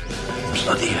Spataro.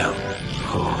 Bloody hell.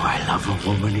 Oh, I love a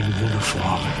woman in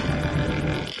uniform.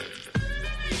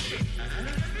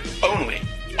 Only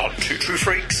on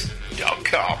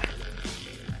TrueTrueFreaks.com.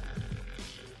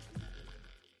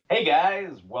 Hey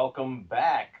guys, welcome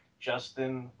back.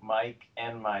 Justin, Mike,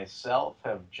 and myself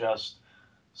have just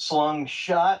slung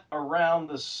shot around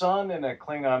the sun in a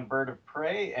Klingon bird of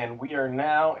prey, and we are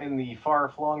now in the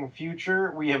far-flung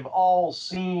future. We have all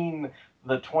seen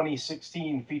the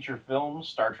 2016 feature film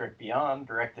Star Trek Beyond,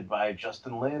 directed by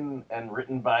Justin Lin and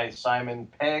written by Simon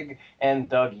Pegg and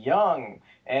Doug Young.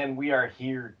 And we are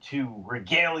here to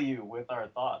regale you with our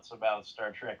thoughts about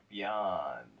Star Trek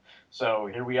Beyond. So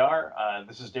here we are.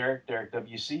 This is Derek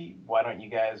WC. Why don't you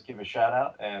guys give a shout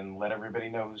out and let everybody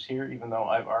know who's here, even though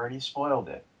I've already spoiled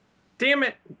it. Damn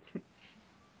it!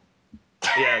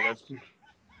 Yeah, that's...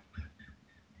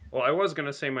 Well, I was going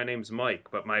to say my name's Mike,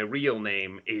 but my real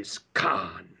name is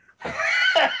Khan.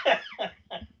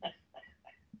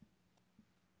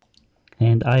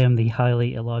 And I am the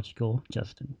highly illogical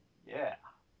Justin. Yeah.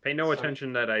 Pay no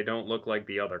attention that I don't look like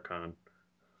the other Khan.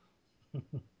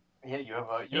 Yeah, you have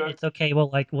It's okay.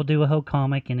 We'll do a whole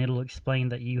comic, and it'll explain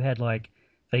that you had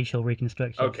facial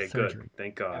reconstruction surgery. Good.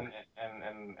 Thank God.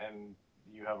 And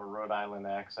you have a Rhode Island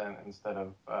accent instead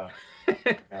of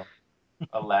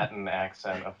a Latin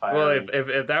accent. Well,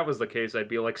 if that was the case, I'd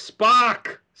be like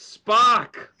Spock,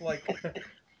 like,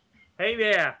 hey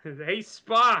there, hey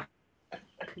Spock.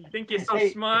 You think you're so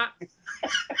smart?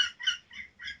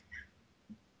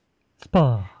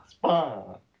 Spock.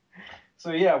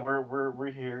 So yeah,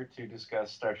 we're here to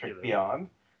discuss Star Trek Beyond.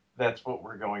 That's what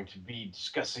we're going to be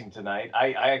discussing tonight.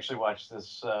 I actually watched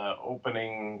this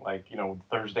opening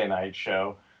Thursday night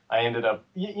show. I ended up,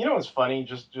 what's funny,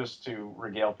 just to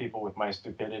regale people with my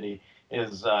stupidity,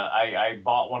 is I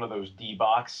bought one of those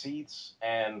D-box seats,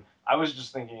 and I was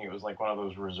just thinking it was like one of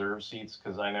those reserve seats,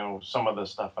 because I know some of the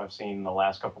stuff I've seen the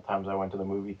last couple times I went to the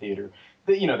movie theater,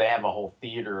 they have a whole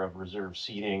theater of reserve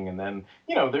seating, and then,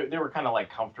 they were kind of like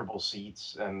comfortable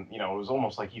seats, and, it was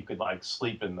almost like you could like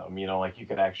sleep in them, like you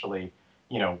could actually,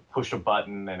 push a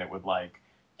button and it would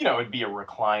it'd be a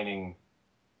reclining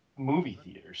movie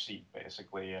theater seat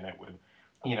basically, and it would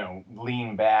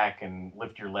lean back and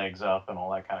lift your legs up and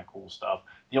all that kind of cool stuff.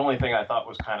 The only thing I thought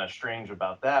was kind of strange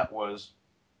about that was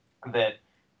that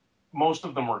most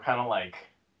of them were kind of like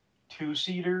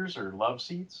two-seaters or love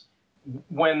seats,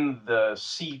 when the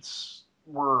seats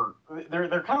were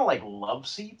they're kind of like love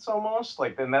seats almost,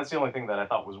 and that's the only thing that I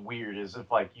thought was weird, is if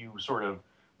you sort of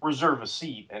reserve a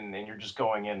seat and you're just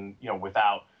going in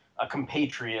without a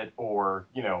compatriot or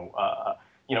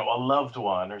a loved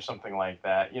one or something like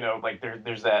that,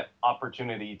 there's that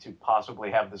opportunity to possibly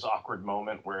have this awkward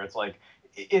moment where it's like,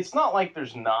 it's not like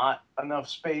there's not enough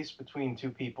space between two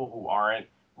people who aren't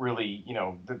really,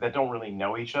 that don't really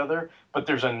know each other, but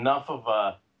there's enough of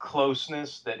a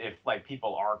closeness that if like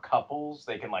people are couples,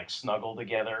 they can like snuggle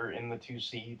together in the two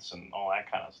seats and all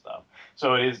that kind of stuff.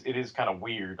 So it is kind of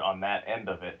weird on that end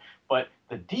of it. But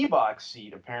the D box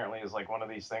seat apparently is like one of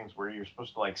these things where you're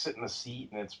supposed to like sit in the seat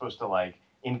and it's supposed to like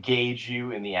engage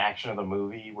you in the action of the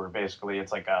movie, where basically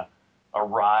it's like a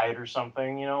ride or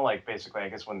something, like basically I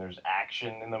guess when there's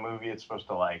action in the movie, it's supposed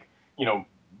to like,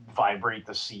 vibrate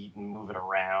the seat and move it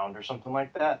around or something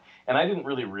like that. And I didn't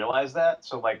really realize that.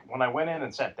 So like when I went in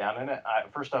and sat down in it,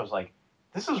 at first I was like,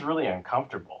 this is really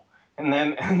uncomfortable. And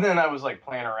then I was like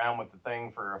playing around with the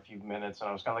thing for a few minutes and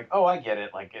I was kind of like, oh, I get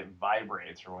it. Like it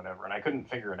vibrates or whatever. And I couldn't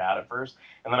figure it out at first.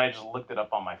 And then I just looked it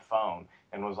up on my phone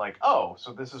and was like, oh,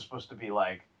 so this is supposed to be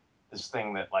like this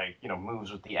thing that like,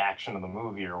 moves with the action of the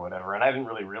movie or whatever. And I didn't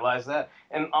really realize that.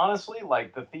 And honestly,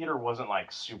 like the theater wasn't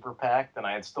like super packed and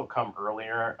I had still come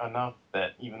earlier enough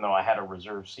that even though I had a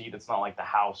reserved seat, it's not like the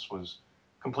house was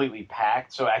completely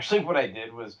packed. So actually what I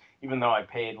did was, even though I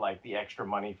paid like the extra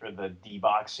money for the D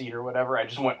box seat or whatever, I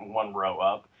just went one row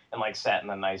up and like sat in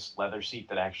a nice leather seat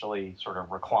that actually sort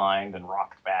of reclined and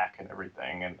rocked back and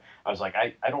everything. And I was like,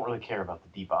 I don't really care about the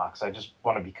D box. I just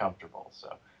want to be comfortable.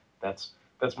 So that's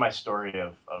my story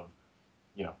of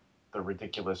the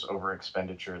ridiculous over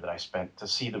expenditure that I spent to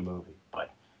see the movie. But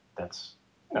that's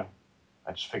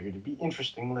I just figured it'd be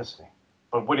interesting listening.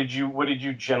 But what did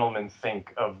you gentlemen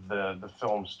think of the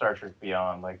film Star Trek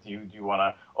Beyond? Like, do you want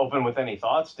to open with any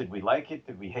thoughts? Did we like it?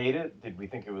 Did we hate it? Did we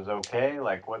think it was okay?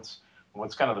 Like, what's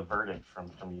kind of the verdict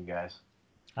from you guys?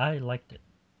 I liked it.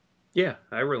 Yeah,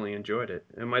 I really enjoyed it.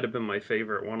 It might have been my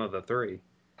favorite one of the three.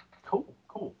 Cool.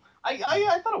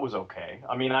 I thought it was okay.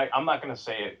 I mean, I'm not going to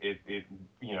say it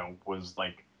was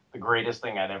like the greatest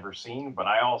thing I'd ever seen, but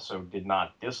I also did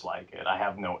not dislike it. I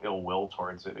have no ill will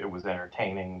towards it. It was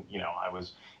entertaining. I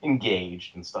was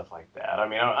engaged and stuff like that. I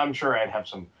mean, I'm sure I'd have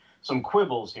some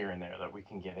quibbles here and there that we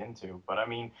can get into, but I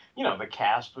mean, the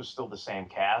cast was still the same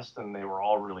cast, and they were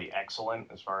all really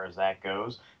excellent as far as that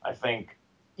goes. I think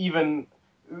even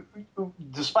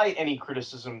despite any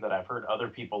criticism that I've heard other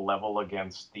people level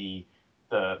against the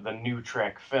new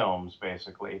Trek films,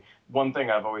 basically, one thing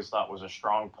I've always thought was a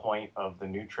strong point of the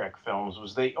new Trek films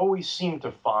was they always seem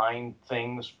to find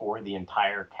things for the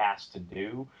entire cast to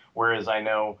do. Whereas I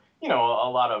know, a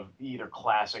lot of either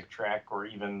classic Trek or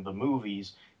even the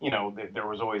movies, there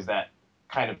was always that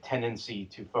kind of tendency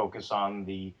to focus on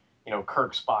the,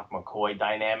 Kirk, Spock, McCoy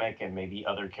dynamic, and maybe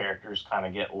other characters kind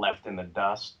of get left in the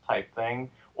dust type thing.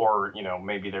 Or,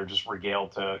 maybe they're just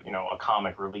regaled to, a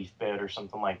comic relief bit or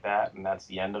something like that, and that's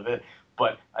the end of it.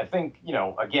 But I think,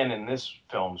 again, in this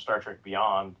film, Star Trek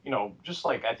Beyond, just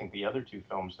like I think the other two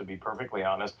films, to be perfectly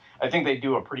honest, I think they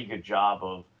do a pretty good job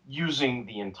of using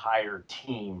the entire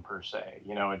team per se.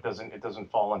 It doesn't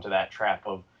fall into that trap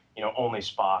of, only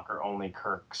Spock or only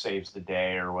Kirk saves the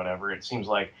day or whatever. It seems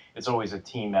like it's always a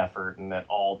team effort, and that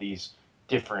all these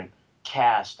different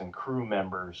cast and crew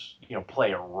members,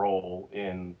 play a role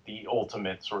in the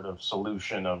ultimate sort of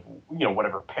solution of,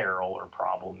 whatever peril or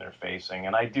problem they're facing.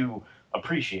 And I do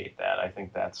appreciate that. I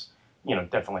think that's,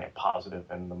 definitely a positive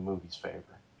in the movie's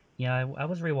favor. Yeah, I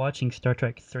was rewatching Star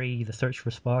Trek 3: The Search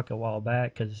for Spock a while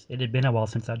back because it had been a while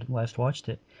since I'd last watched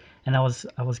it, and I was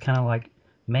kind of like,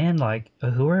 man, like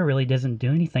Uhura really doesn't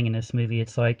do anything in this movie.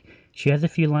 It's like she has a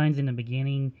few lines in the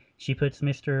beginning. She puts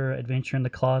Mr. Adventure in the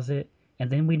closet, and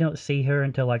then we don't see her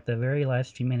until like the very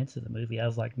last few minutes of the movie. I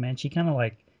was like, man, she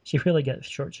really got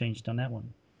shortchanged on that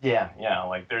one. Yeah,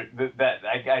 like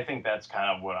I think that's kind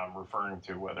of what I'm referring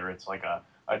to, whether it's like a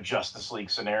Justice League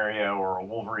scenario or a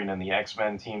Wolverine and the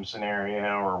X-Men team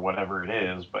scenario or whatever it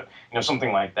is, but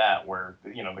something like that where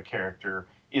the character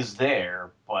is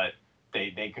there, but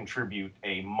they contribute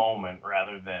a moment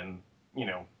rather than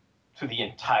to the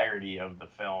entirety of the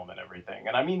film and everything.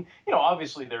 And I mean,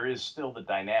 obviously there is still the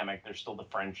dynamic, there's still the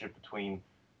friendship between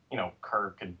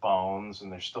Kirk and Bones,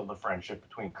 and there's still the friendship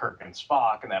between Kirk and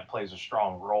Spock, and that plays a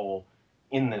strong role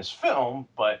in this film.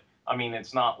 But I mean,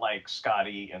 it's not like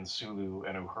Scotty and Sulu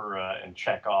and Uhura and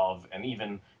Chekhov and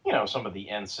even some of the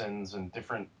ensigns and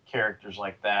different characters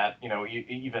like that.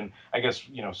 Even I guess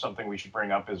something we should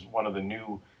bring up is one of the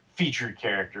new featured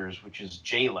characters, which is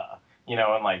Jayla.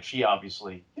 And like she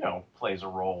obviously plays a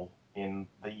role in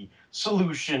the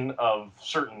solution of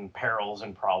certain perils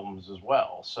and problems as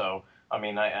well. So I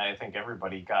mean, I think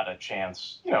everybody got a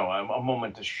chance, a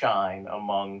moment to shine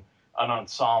among an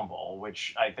ensemble,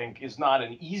 which I think is not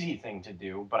an easy thing to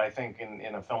do. But I think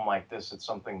in a film like this, it's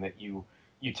something that you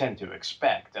tend to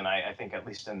expect. And I think at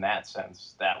least in that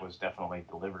sense, that was definitely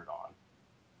delivered on.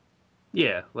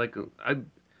 Yeah, like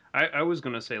I was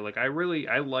gonna say like I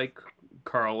like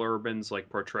Carl Urban's like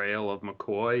portrayal of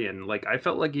McCoy, and like I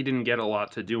felt like he didn't get a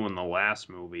lot to do in the last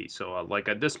movie. So like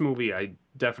at this movie, I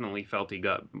definitely felt he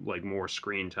got like more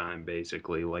screen time.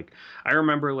 Basically, like I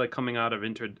remember like coming out of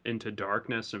Into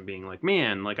Darkness and being like,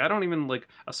 man, like I don't even like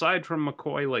aside from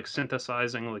McCoy like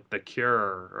synthesizing like the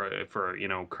cure for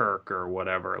Kirk or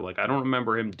whatever. Like I don't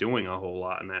remember him doing a whole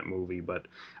lot in that movie, but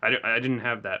I didn't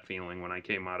have that feeling when I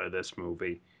came out of this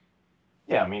movie.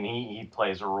 Yeah, I mean he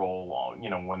plays a role,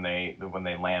 when they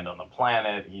land on the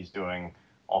planet, he's doing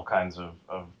all kinds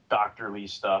of doctorly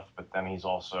stuff, but then he's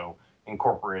also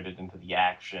incorporated into the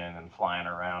action and flying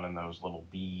around in those little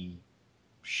B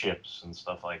ships and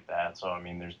stuff like that. So I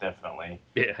mean, there's definitely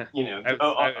Yeah,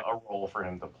 a role for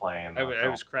him to play in the I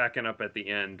film. was cracking up at the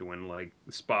end when like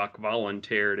Spock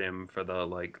volunteered him for the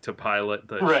like to pilot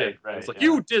the ship. I was like, Yeah.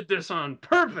 "You did this on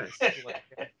purpose."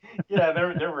 Yeah,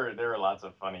 there were lots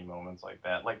of funny moments like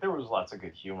that. Like there was lots of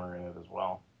good humor in it as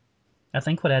well. I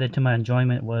think what added to my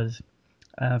enjoyment was,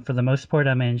 for the most part,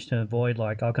 I managed to avoid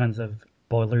like all kinds of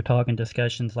boiler talk and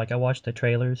discussions. Like I watched the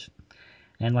trailers,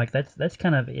 and like that's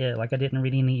kind of it. Like I didn't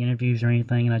read any interviews or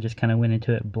anything, and I just kind of went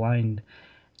into it blind.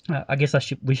 I guess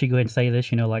we should go ahead and say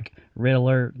this. Like red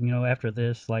alert. After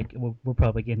this, like we'll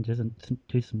probably get into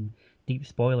some deep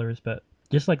spoilers, but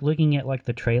just like looking at like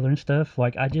the trailer and stuff,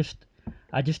 like I just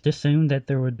assumed that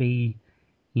there would be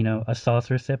a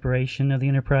saucer separation of the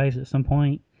Enterprise at some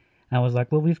point. I was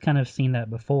like, well, we've kind of seen that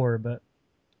before, but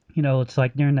it's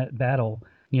like during that battle,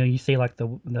 you see like the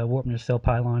warp nacelle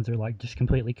pylons are like just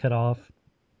completely cut off,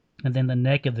 and then the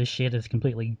neck of the shit is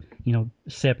completely,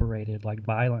 separated like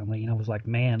violently. And I was like,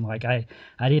 man, like I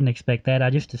didn't expect that.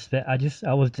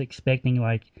 I was expecting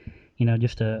like,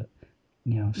 just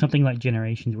something like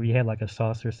Generations where you had like a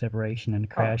saucer separation and a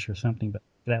crash or something. But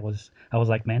I was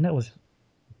like, man, that was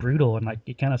brutal, and like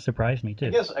it kind of surprised me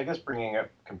too. I guess bringing up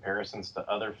comparisons to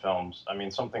other films, I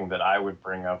mean, something that I would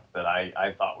bring up that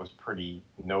I thought was pretty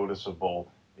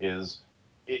noticeable is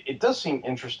it does seem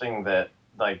interesting that,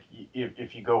 like,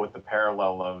 if you go with the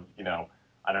parallel of,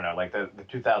 I don't know, like the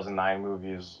 2009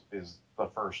 movie is the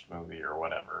first movie or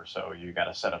whatever. So you got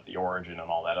to set up the origin and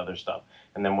all that other stuff.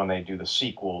 And then when they do the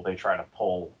sequel, they try to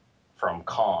pull from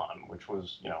Khan, which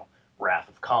was, Wrath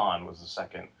of Khan was the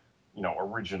second,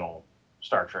 original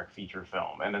Star Trek feature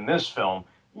film. And in this film,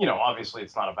 obviously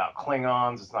it's not about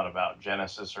Klingons, it's not about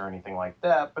Genesis or anything like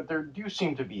that, but there do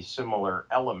seem to be similar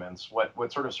elements.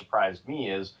 What sort of surprised me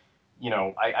is,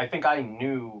 I think I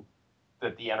knew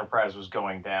that the Enterprise was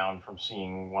going down from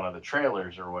seeing one of the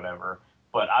trailers or whatever,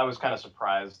 but I was kind of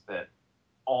surprised that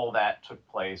all that took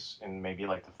place in maybe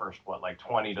like the first, like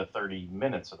 20 to 30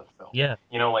 minutes of the film. Yeah.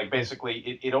 Like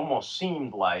basically it almost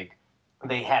seemed like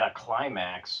they had a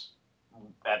climax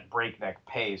at breakneck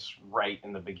pace right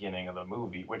in the beginning of the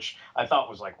movie, which I thought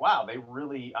was like, wow,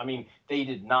 they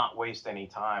did not waste any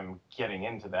time getting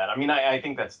into that. I mean, I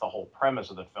think that's the whole premise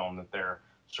of the film, that they're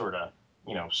sort of,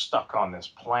 stuck on this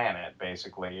planet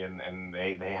basically, and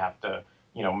they have to,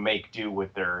 make do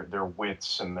with their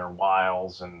wits and their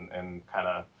wiles and kind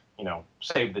of,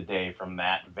 save the day from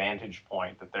that vantage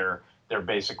point that they're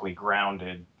basically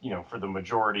grounded, for the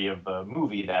majority of the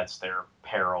movie. That's their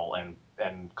peril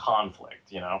and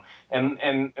conflict,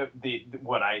 and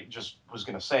what I just was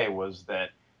going to say was that,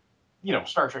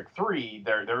 Star Trek 3,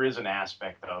 there is an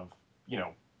aspect of,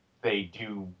 they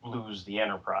do lose the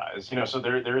Enterprise, so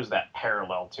there is that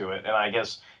parallel to it. And I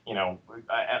guess,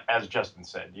 as Justin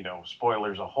said,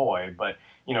 spoilers ahoy, but,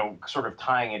 sort of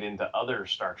tying it into other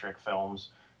Star Trek films,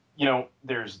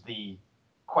 there's the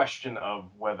question of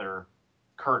whether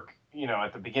Kirk,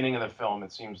 at the beginning of the film,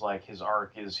 it seems like his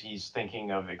arc is he's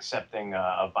thinking of accepting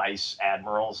a vice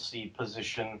admiralty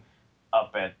position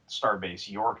up at Starbase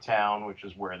Yorktown, which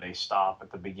is where they stop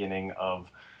at the beginning of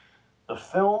the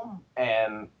film.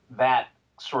 And that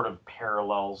sort of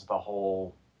parallels the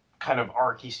whole kind of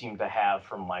arc he seemed to have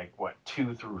from like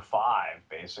 2 through 5,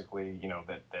 basically,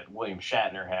 that William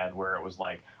Shatner had, where it was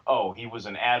like, oh, he was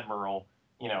an admiral,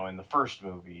 in the first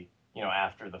movie,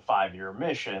 after the 5-year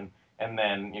mission. And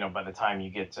then, by the time you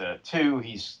get to 2,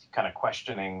 he's kind of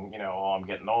questioning, oh, I'm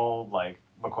getting old. Like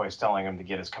McCoy's telling him to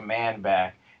get his command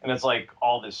back. And it's like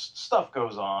all this stuff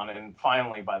goes on. And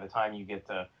finally, by the time you get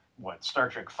to Star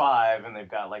Trek 5, and they've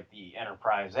got like the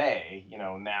Enterprise A,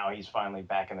 now he's finally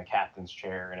back in the captain's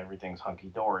chair and everything's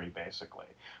hunky-dory basically.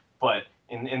 But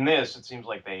in this, it seems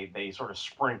like they sort of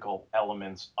sprinkle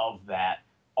elements of that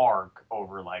arc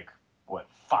over like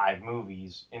 5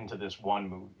 movies into this one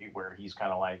movie, where he's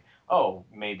kind of like, oh,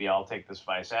 maybe I'll take this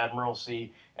vice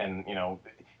admiralty. And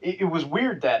it was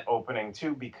weird, that opening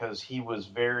too, because he was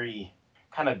very,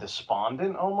 kind of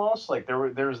despondent almost. Like there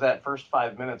was that first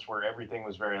 5 minutes where everything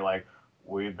was very like,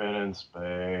 we've been in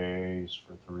space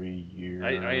for 3 years.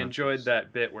 I enjoyed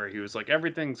that bit where he was like,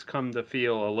 everything's come to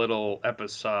feel a little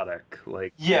episodic.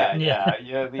 Like Yeah.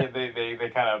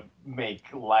 They kind of make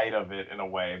light of it in a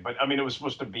way, but I mean, it was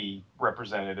supposed to be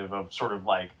representative of sort of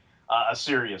like a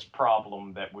serious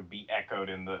problem that would be echoed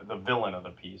in the villain of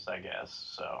the piece, I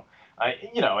guess. So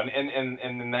and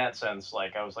in that sense,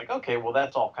 like I was like, okay, well,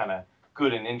 that's all kind of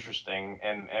good and interesting,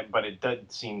 but it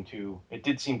did seem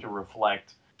to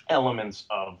reflect elements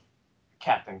of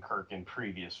Captain Kirk in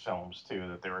previous films too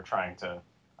that they were trying to,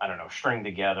 I don't know, string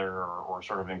together or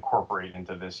sort of incorporate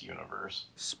into this universe.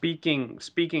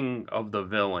 Speaking of the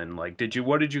villain, like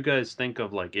what did you guys think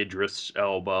of like Idris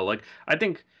Elba? Like I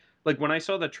think like when I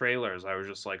saw the trailers, I was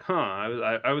just like, huh.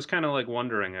 I was kind of like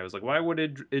wondering. I was like, why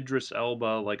would Idris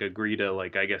Elba like agree to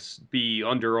like I guess be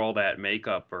under all that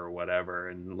makeup or whatever?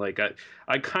 And like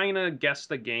I kind of guessed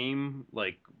the game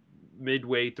like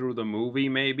midway through the movie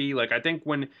maybe. Like I think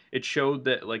when it showed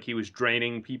that like he was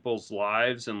draining people's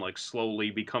lives and like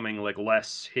slowly becoming like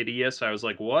less hideous, I was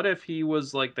like, what if he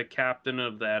was like the captain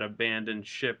of that abandoned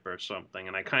ship or something?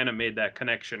 And I kind of made that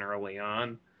connection early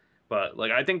on, but like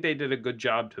I think they did a good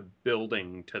job to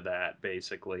building to that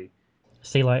basically.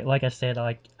 See, like I said,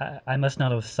 like I must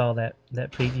not have saw that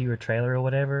preview or trailer or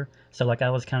whatever. So like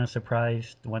I was kind of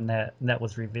surprised when that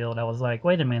was revealed. I was like,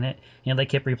 wait a minute. They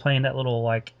kept replaying that little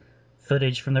like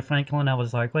footage from the Franklin. I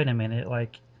was like, wait a minute,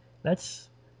 like that's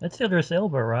Idris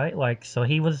Elba, right? Like so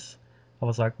he was. I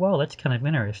was like, whoa, that's kind of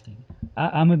interesting.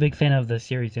 I'm a big fan of the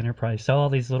series Enterprise, so all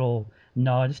these little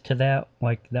nods to that,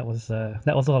 like that was a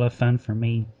lot of fun for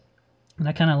me, and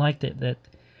I kind of liked it that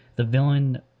the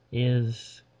villain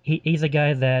is he's a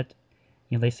guy that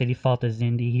they said he fought the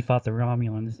Xindi, he fought the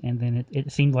Romulans, and then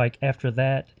it seemed like after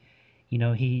that,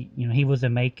 he was a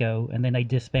Mako, and then they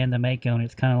disband the Mako, and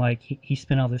it's kind of like he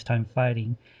spent all this time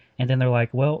fighting, and then they're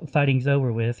like, well, fighting's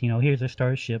over with, here's a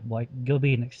starship, like go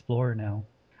be an explorer now.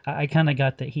 I kind of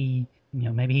got that he,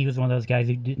 maybe he was one of those guys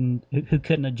who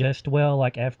couldn't adjust well,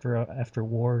 like after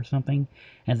war or something,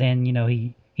 and then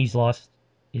he's lost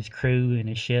his crew and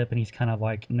his ship, and he's kind of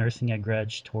like nursing a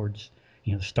grudge towards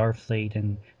Starfleet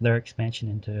and their expansion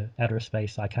into outer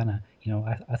space. I kind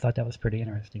of I thought that was pretty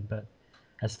interesting. But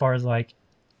as far as like,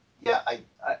 yeah,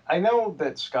 I know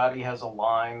that Scotty has a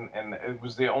line, and it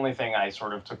was the only thing I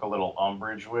sort of took a little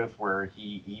umbrage with, where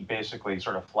he basically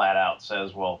sort of flat out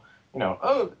says, well,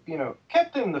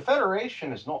 Captain, the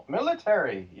Federation is not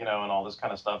military, and all this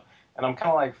kind of stuff. And I'm kind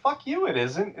of like, fuck you, it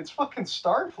isn't. It's fucking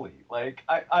Starfleet. Like,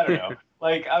 I don't know.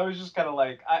 Like, I was just kind of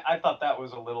like, I thought that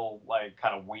was a little, like,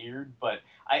 kind of weird. But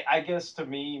I guess to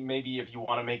me, maybe if you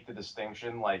want to make the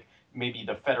distinction, like, maybe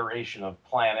the Federation of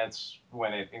Planets,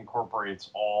 when it incorporates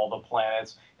all the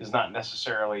planets, is not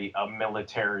necessarily a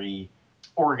military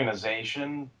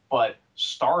organization, but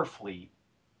Starfleet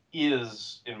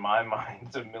is, in my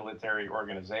mind, a military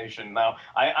organization. Now,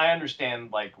 I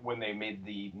understand, like, when they made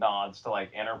the nods to,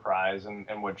 like, Enterprise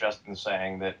and what Justin's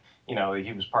saying, that,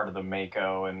 he was part of the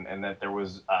Mako and that there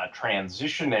was a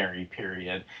transitionary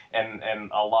period and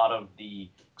a lot of the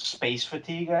space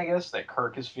fatigue, I guess, that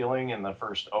Kirk is feeling in the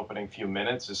first opening few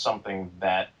minutes is something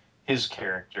that his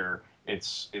character,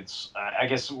 it's I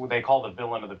guess they call the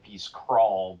villain of the piece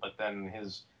Crawl, but then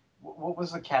what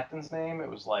was the captain's name? It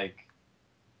was like,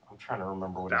 I'm trying to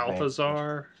remember what his name was.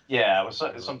 Balthazar? Yeah, it was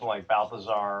something like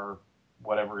Balthazar,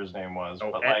 whatever his name was.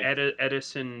 Oh, but like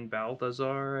Edison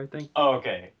Balthazar, I think. Oh,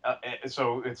 okay.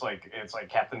 So it's like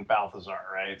Captain Balthazar,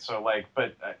 right? So like,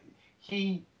 but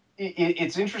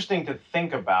it's interesting to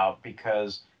think about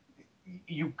because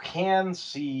you can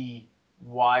see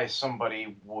why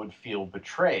somebody would feel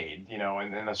betrayed, in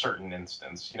a certain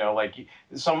instance. Like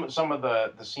some of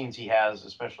the scenes he has,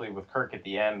 especially with Kirk at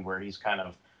the end, where he's kind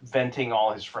of venting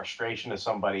all his frustration to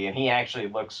somebody, and he actually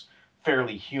looks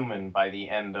fairly human by the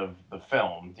end of the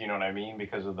film. Do you know what I mean?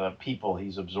 Because of the people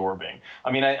he's absorbing.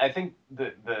 I mean, I think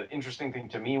the interesting thing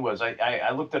to me was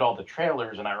I looked at all the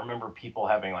trailers, and I remember people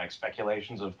having like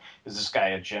speculations of, is this guy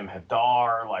a Jim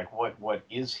Hadar? Like what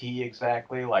is he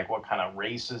exactly? Like what kind of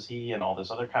race is he? And all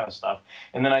this other kind of stuff.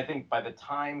 And then I think by the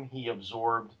time he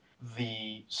absorbed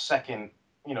the second,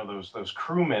 those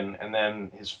crewmen, and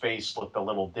then his face looked a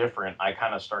little different, I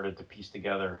kind of started to piece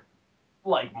together,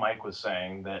 like Mike was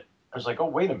saying, that I was like, oh,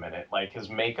 wait a minute, like his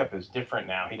makeup is different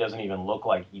now. He doesn't even look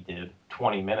like he did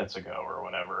 20 minutes ago or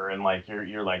whatever. And like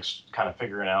you're like kind of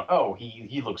figuring out, oh,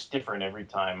 he looks different every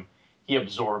time he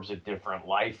absorbs a different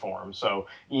life form. So,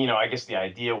 I guess the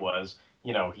idea was,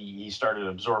 he started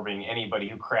absorbing anybody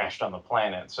who crashed on the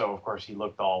planet. So of course he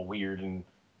looked all weird and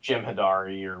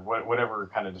Jem'Hadari or whatever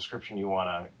kind of description you want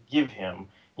to give him,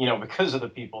 because of the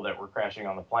people that were crashing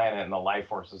on the planet and the life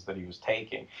forces that he was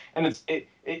taking. And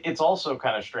it's also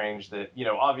kind of strange that,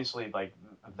 obviously, like,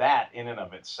 that in and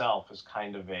of itself is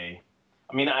kind of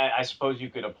I suppose you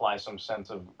could apply some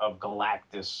sense of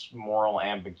Galactus moral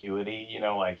ambiguity,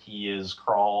 like he is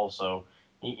Krall, so,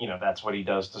 that's what he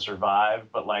does to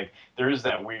survive. But, like, there is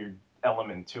that weird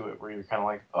element to it where you're kind of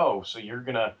like, oh, so you're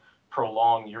going to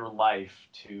prolong your life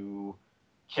to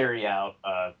carry out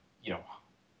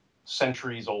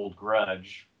centuries old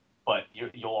grudge, but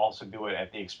you'll also do it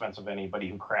at the expense of anybody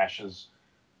who crashes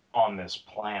on this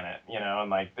planet, and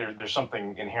like there's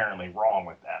something inherently wrong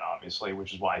with that, obviously,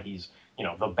 which is why he's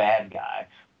the bad guy.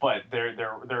 But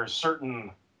there's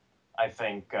certain, I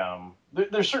think,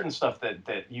 there's certain stuff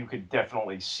that you could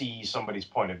definitely see somebody's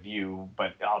point of view,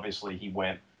 but obviously he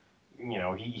went,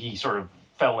 he sort of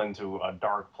fell into a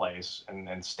dark place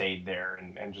and stayed there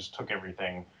and just took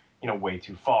everything, way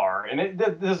too far. And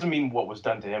that doesn't mean what was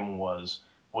done to him was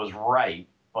right,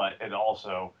 but it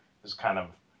also is kind of,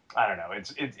 I don't know.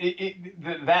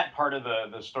 That part of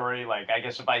the story, like, I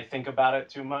guess if I think about it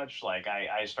too much, like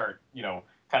I start,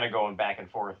 kind of going back and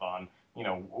forth on,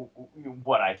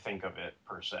 what I think of it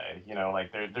per se,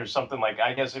 like there's something like,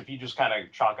 I guess if you just kind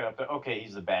of chalk it up to, okay,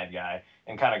 he's the bad guy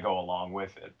and kind of go along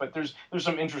with it. But there's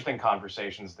some interesting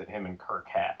conversations that him and Kirk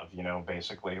have,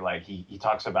 basically, like he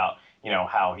talks about,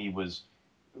 how he was,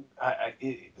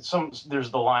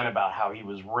 there's the line about how he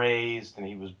was raised and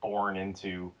he was born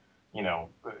into,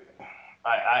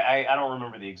 I don't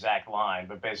remember the exact line,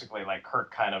 but basically, like,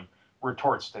 Kirk kind of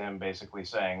retorts to him, basically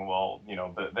saying, well,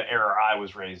 the era I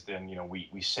was raised in,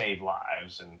 we save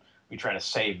lives and we try to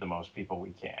save the most people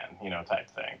we can, type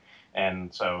thing.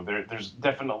 And so there's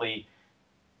definitely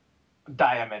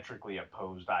diametrically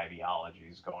opposed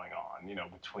ideologies going on,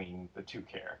 between the two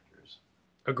characters.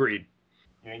 Agreed.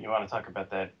 You want to talk about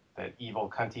that evil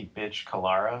cunty bitch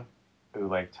Kalara, who,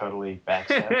 like, totally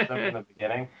backstabbed him in the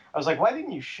beginning? I was like, why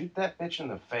didn't you shoot that bitch in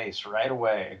the face right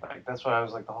away? Like, that's what I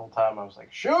was like the whole time. I was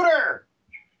like, shoot her!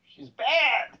 She's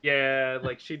bad! Yeah,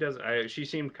 like, she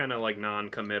seemed kind of, like,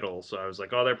 non-committal, so I was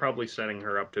like, oh, they're probably setting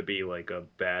her up to be, like, a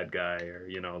bad guy, or,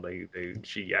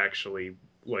 she actually,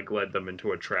 like, led them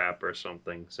into a trap or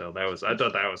something. So I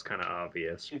thought that was kind of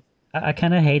obvious. I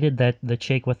kind of hated that the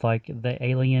chick with, like, the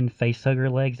alien facehugger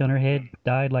legs on her head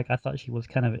died. Like, I thought she was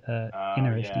kind of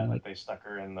interesting. Yeah, like, that they stuck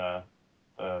her in the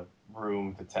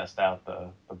room to test out the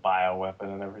bioweapon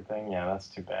and everything. Yeah, that's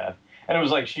too bad. And it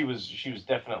was like she was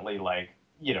definitely, like,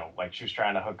 like she was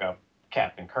trying to hook up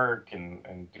Captain Kirk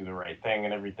and do the right thing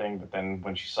and everything. But then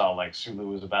when she saw, like, Sulu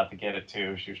was about to get it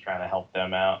too, she was trying to help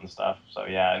them out and stuff. So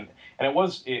yeah, and it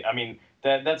was, I mean,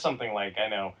 that's something, like, I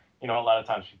know, a lot of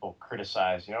times people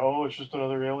criticize, oh, it's just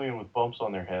another alien with bumps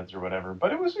on their heads or whatever.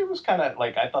 But it was kind of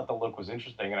like, I thought the look was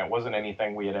interesting, and it wasn't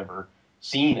anything we had ever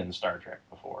seen in Star Trek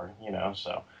before,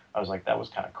 So I was like, that was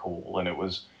kind of cool, and it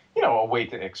was, a way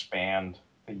to expand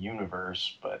the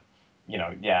universe. But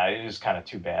yeah, it is kind of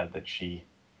too bad that she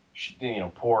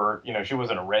poor, she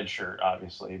wasn't a red shirt,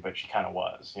 obviously, but she kind of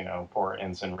was, poor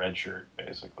ensign red shirt,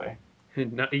 basically.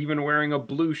 Not even wearing a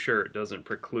blue shirt doesn't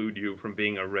preclude you from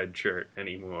being a red shirt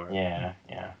anymore. Yeah.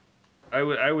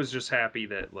 I was just happy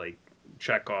that, like,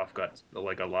 Chekhov got,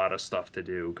 like, a lot of stuff to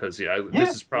do, because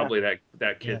this is probably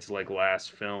that kid's like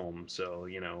last film. So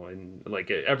and,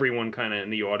 like, everyone kind of in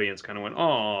the audience kind of went,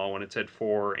 oh, when it said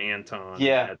for Anton.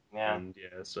 Yeah.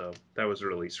 So that was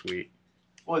really sweet.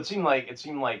 Well, it seemed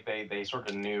like they sort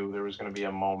of knew there was going to be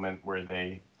a moment where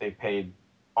they paid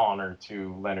honor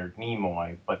to Leonard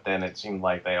Nimoy, but then it seemed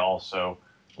like they also,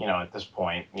 at this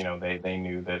point, they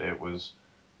knew that it was,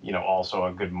 also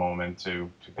a good moment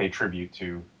to pay tribute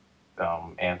to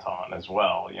Anton as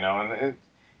well, and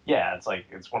it's like,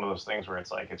 it's one of those things where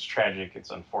it's like, it's tragic,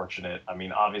 it's unfortunate. I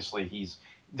mean, obviously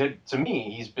to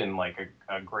me, he's been like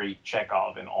a great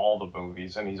Chekhov in all the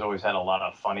movies, and he's always had a lot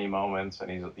of funny moments, and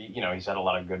he's had a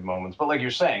lot of good moments. But like you're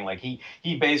saying, like he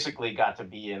basically got to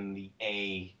be in the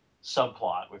A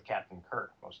subplot with Captain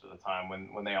Kirk most of the time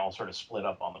when they all sort of split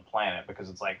up on the planet, because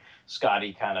it's like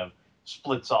Scotty kind of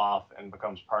splits off and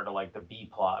becomes part of, like, the B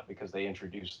plot because they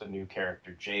introduce the new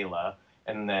character Jayla,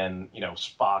 and then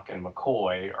Spock and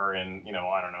McCoy are in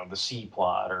I don't know, the C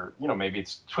plot, or maybe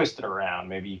it's twisted around,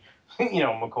 maybe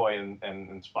McCoy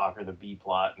and Spock are the B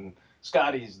plot and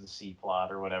Scotty's the C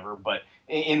plot or whatever. But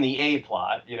in the A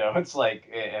plot, it's like,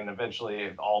 and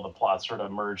eventually all the plots sort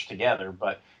of merge together.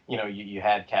 But you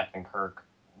had Captain Kirk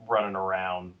running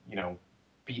around,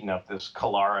 beating up this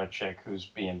Kalara chick who's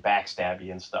being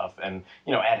backstabby and stuff, and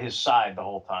at his side the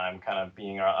whole time, kind of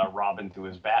being a Robin to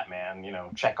his Batman.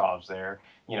 Chekhov's there,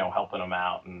 helping him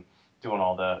out and doing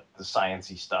all the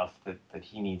sciencey stuff that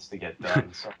he needs to get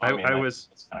done. So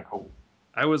it's kind of cool.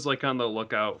 I was like on the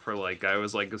lookout for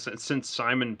since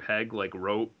Simon Pegg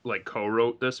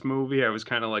co-wrote this movie, I was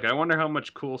kind of like, I wonder how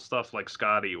much cool stuff like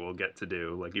Scotty will get to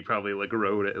do. Like he probably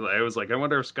wrote it. I was like, I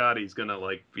wonder if Scotty's gonna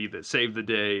save the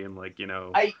day and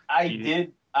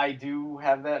I do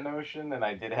have that notion, and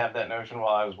I did have that notion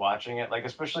while I was watching it. Like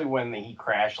especially when he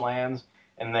crash lands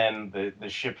and then the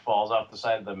ship falls off the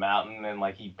side of the mountain and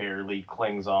he barely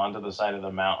clings on to the side of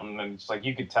the mountain, and it's like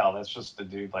you could tell that's just the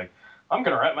dude I'm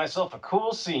going to write myself a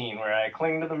cool scene where I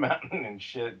cling to the mountain and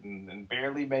shit and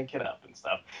barely make it up and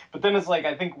stuff. But then it's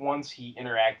I think once he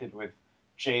interacted with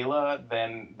Jayla,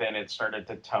 then it started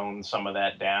to tone some of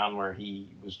that down where he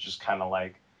was just kind of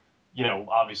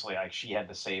obviously she had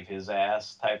to save his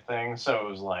ass type thing. So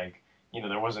it was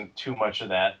there wasn't too much of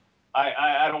that.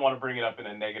 I don't want to bring it up in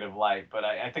a negative light, but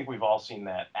I think we've all seen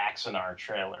that Axanar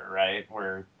trailer, right?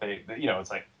 Where they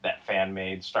it's that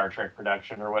fan-made Star Trek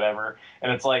production or whatever.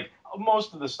 And it's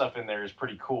most of the stuff in there is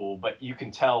pretty cool, but you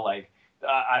can tell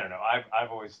I don't know.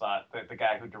 I've always thought that the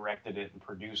guy who directed it and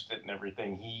produced it and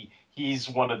everything, he's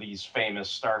one of these famous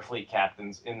Starfleet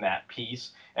captains in that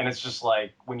piece, and it's just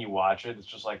when you watch it, it's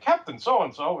just Captain so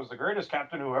and so was the greatest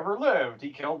captain who ever lived. He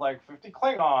killed 50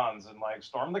 Klingons and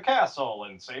stormed the castle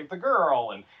and saved the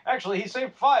girl, and actually he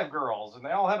saved 5 girls and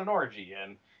they all had an orgy,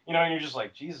 and and you're just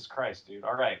Jesus Christ, dude.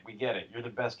 All right, we get it. You're the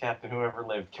best captain who ever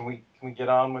lived. Can we get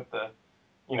on with the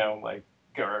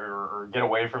or get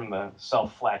away from the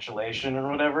self-flagellation or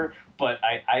whatever. But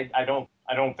I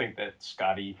don't think that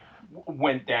Scotty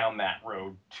went down that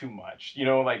road too much.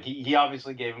 He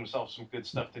obviously gave himself some good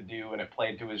stuff to do, and it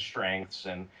played to his strengths,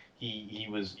 and he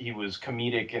was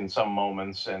comedic in some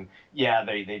moments, and yeah,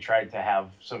 they tried to have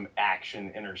some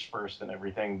action interspersed and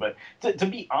everything. But to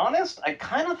be honest, I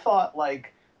kind of thought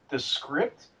the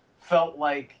script felt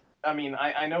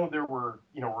I know there were,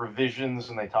 revisions,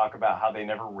 and they talk about how they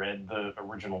never read the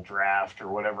original draft or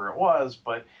whatever it was,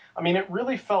 but it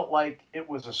really felt like it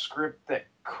was a script that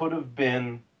could have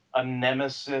been a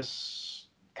Nemesis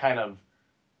kind of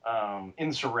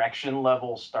insurrection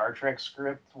level Star Trek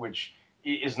script, which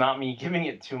is not me giving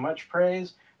it too much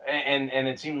praise. And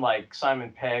it seemed like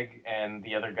Simon Pegg and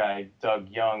the other guy, Doug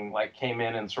Young, came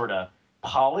in and sort of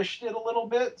polished it a little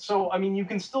bit. So, you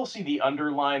can still see the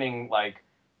underlining,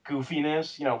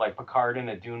 goofiness, Picard in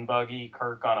a dune buggy,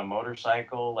 Kirk on a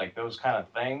motorcycle, those kind of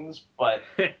things. But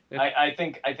I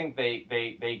think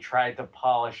they tried to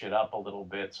polish it up a little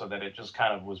bit so that it just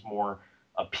kind of was more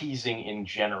appeasing in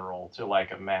general to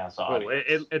a mass audience.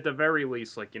 Well, at the very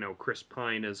least, Chris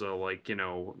Pine is a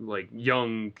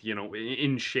young,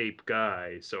 in shape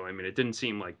guy. So it didn't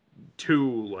seem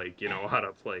too out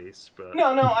of place. But no,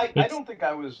 I don't think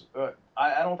I was.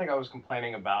 I don't think I was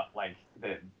complaining about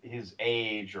his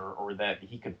age or that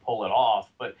he could pull it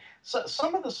off. But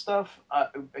some of the stuff,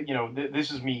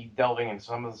 this is me delving into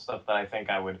some of the stuff that I think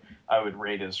I would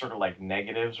rate as sort of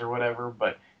negatives or whatever.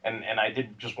 But and I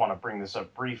did just want to bring this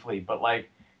up briefly. But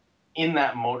in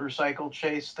that motorcycle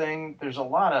chase thing, there's a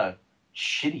lot of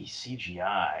shitty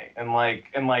CGI, and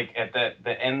at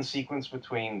the end sequence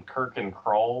between Kirk and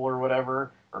Krull or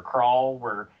whatever, or Krull,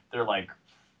 where they're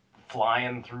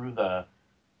flying through the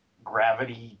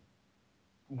gravity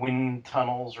wind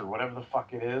tunnels or whatever the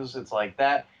fuck it is. It's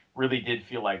that really did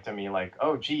feel to me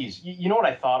oh geez, you know what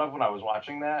I thought of when I was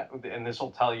watching that, and this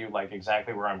will tell you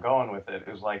exactly where I'm going with it.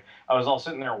 It was I was all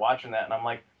sitting there watching that, and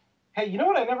I'm hey, you know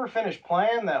what, I never finished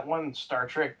playing that one Star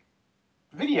Trek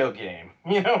video game,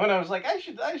 and I was I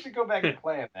should go back and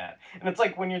playing that. And it's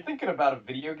when you're thinking about a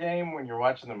video game when you're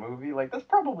watching the movie, that's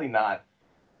probably not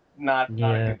a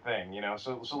good thing,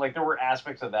 So there were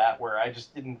aspects of that where I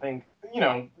just didn't think,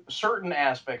 certain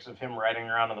aspects of him riding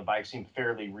around on the bike seemed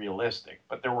fairly realistic,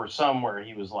 but there were some where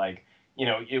he was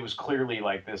it was clearly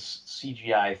this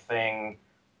CGI thing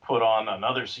put on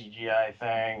another CGI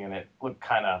thing, and it looked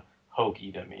kind of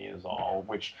hokey to me is all,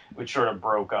 which sort of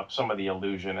broke up some of the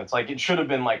illusion. It's it should have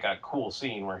been a cool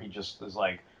scene where he just is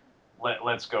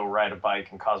let's go ride a bike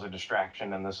and cause a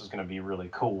distraction, and this is going to be really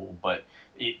cool. But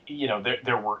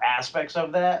there were aspects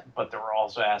of that, but there were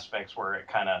also aspects where it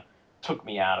kind of took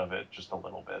me out of it just a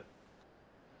little bit.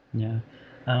 Yeah.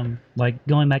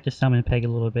 Going back to Simon Pegg a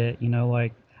little bit,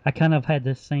 I kind of had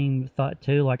the same thought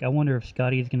too. I wonder if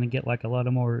Scotty's going to get a lot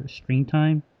of more screen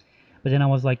time. But then I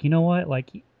was you know what?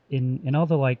 In all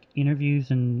the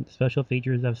interviews and special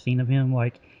features I've seen of him,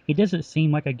 he doesn't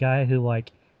seem like a guy who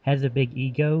has a big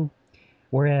ego,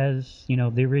 Whereas,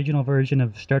 the original version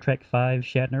of Star Trek V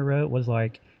Shatner wrote was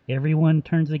like everyone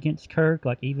turns against Kirk,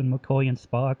 like even McCoy and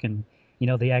Spock, and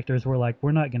the actors were like,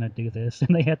 we're not gonna do this,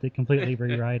 and they had to completely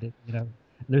rewrite it.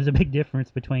 There's a big difference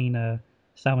between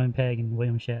Simon Pegg and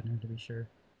William Shatner, to be sure.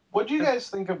 What do you guys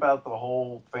think about the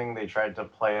whole thing they tried to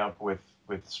play up with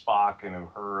Spock and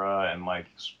Uhura and like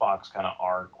Spock's kind of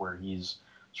arc where he's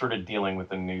sort of dealing with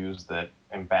the news that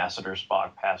Ambassador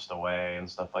Spock passed away and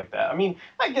stuff like that? I mean,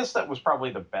 I guess that was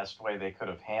probably the best way they could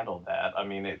have handled that. I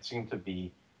mean, it seemed to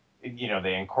be,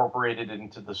 they incorporated it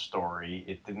into the story.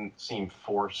 It didn't seem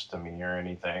forced to me or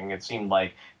anything. It seemed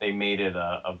like they made it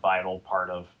a vital part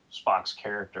of Spock's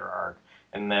character arc.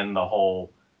 And then the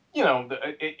whole,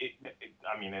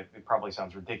 I mean, it probably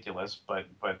sounds ridiculous, but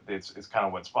it's kind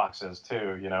of what Spock says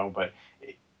too, But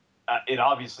it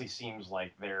obviously seems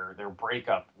like their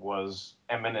breakup was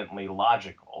eminently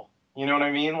logical. You know what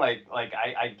I mean? Like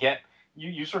I get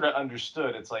you sort of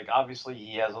understood. It's like obviously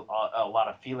he has a lot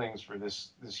of feelings for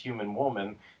this human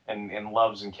woman and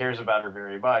loves and cares about her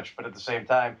very much. But at the same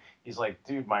time, he's like,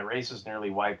 dude, my race is nearly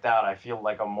wiped out. I feel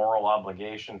like a moral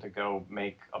obligation to go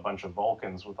make a bunch of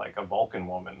Vulcans with like a Vulcan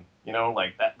woman.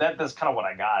 Like that's kind of what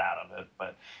I got out of it.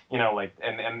 But like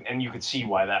and you could see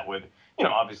why that would.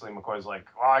 Obviously McCoy's like,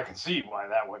 well, I can see why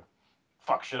that would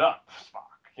fuck shit up, Spock.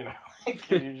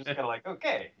 You're just kind of like,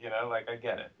 okay, like I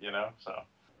get it, so.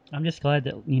 I'm just glad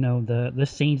that the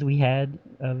scenes we had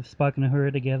of Spock and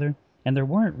Uhura together, and there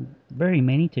weren't very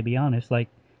many, to be honest. Like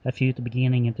a few at the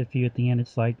beginning and a few at the end.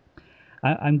 It's like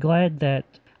I'm glad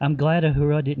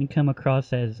Uhura didn't come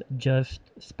across as just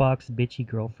Spock's bitchy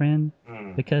girlfriend,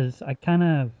 because I kind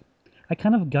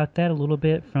of got that a little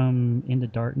bit from Into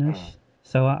Darkness.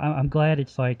 So I'm glad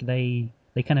it's like they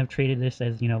kind of treated this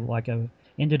as like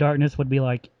Into Darkness would be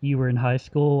like you were in high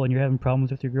school and you're having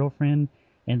problems with your girlfriend.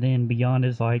 And then Beyond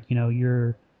is like,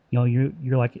 you're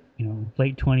like,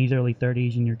 late 20s, early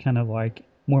 30s, and you're kind of like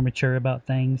more mature about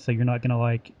things, so you're not gonna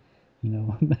like,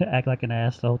 act like an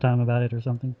ass the whole time about it or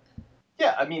something.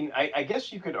 Yeah, I mean, I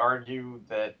guess you could argue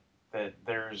that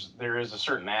there is a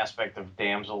certain aspect of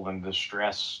damsel in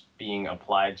distress being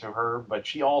applied to her, but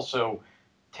she also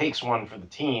takes one for the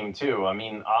team too. I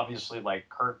mean, obviously, like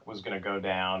Kirk was gonna go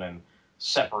down and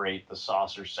separate the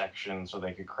saucer section so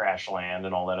they could crash land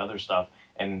and all that other stuff.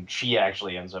 And she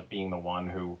actually ends up being the one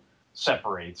who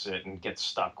separates it and gets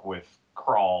stuck with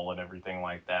Crawl and everything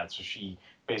like that. So she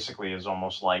basically is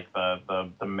almost like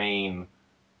the main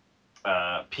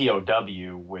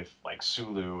POW with like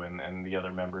Sulu and the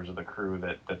other members of the crew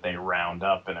that they round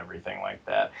up and everything like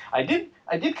that. I did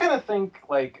kind of think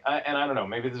like, and I don't know,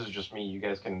 maybe this is just me. You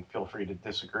guys can feel free to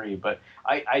disagree, but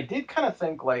I did kind of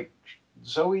think like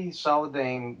Zoe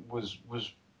Saldaña was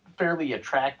fairly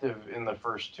attractive in the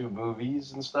first two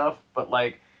movies and stuff, but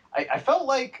like I felt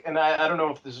like, and I don't know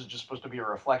if this is just supposed to be a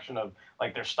reflection of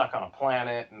like they're stuck on a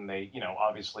planet and they,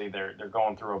 obviously they're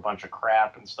going through a bunch of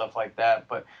crap and stuff like that,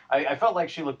 but I felt like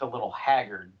she looked a little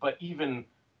haggard, but even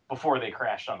before they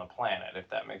crashed on the planet, if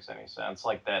that makes any sense,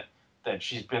 like that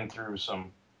she's been through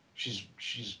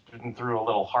she's been through a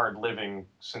little hard living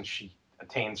since she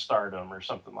attained stardom or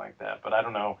something like that. But I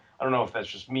don't know if that's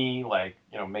just me, like,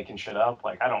 making shit up.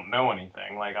 Like, I don't know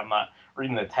anything. Like, I'm not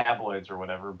reading the tabloids or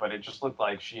whatever, but it just looked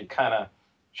like she kind of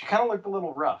looked a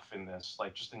little rough in this,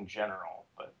 like, just in general.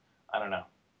 But I don't know.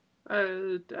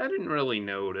 I didn't really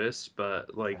notice,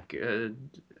 but like,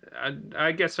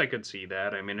 I guess I could see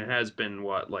that. I mean, it has been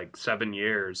like 7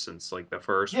 years since like the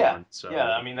first one. So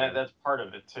yeah, I mean that's part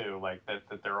of it too. Like that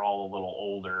they're all a little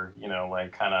older.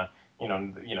 Like kind of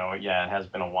yeah, it has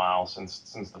been a while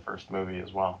since the first movie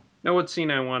as well. Now, what scene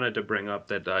I wanted to bring up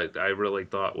that I really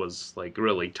thought was like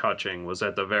really touching was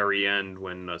at the very end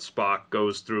when Spock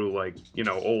goes through like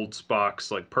old Spock's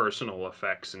like personal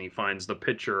effects and he finds the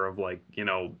picture of like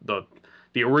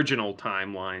the original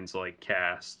timelines like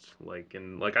cast like,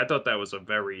 and like I thought that was a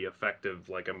very effective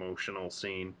like emotional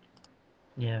scene.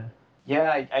 Yeah.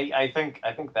 Yeah, I think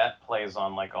that plays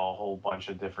on like a whole bunch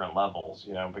of different levels,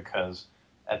 because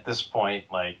at this point,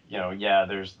 like, yeah,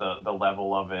 there's the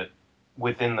level of it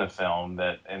within the film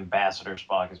that Ambassador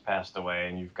Spock has passed away,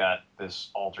 and you've got this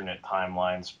alternate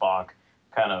timeline Spock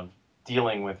kind of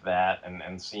dealing with that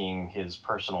and seeing his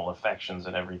personal affections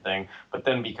and everything. But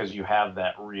then because you have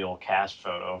that real cast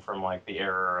photo from like the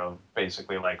era of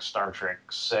basically like Star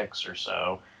Trek 6 or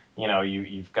so,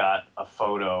 you've got a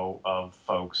photo of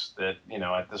folks that,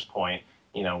 at this point,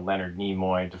 Leonard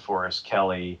Nimoy, DeForest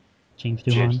Kelley, James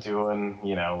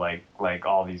Doohan, like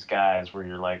all these guys where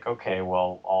you're like, okay,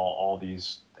 well, all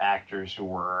these actors who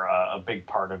were a big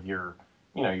part of your,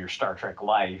 your Star Trek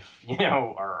life,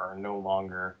 are no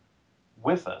longer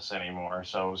with us anymore.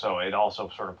 So it also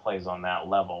sort of plays on that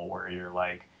level where you're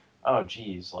like, oh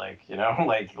geez, like, you know,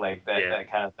 like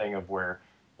that kind of thing of where,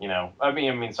 you know, I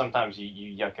mean sometimes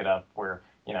you yuck it up where,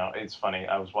 you know, it's funny.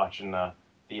 I was watching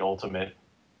the ultimate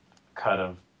cut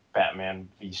of Batman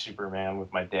v Superman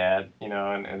with my dad, you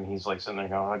know, and he's like sitting there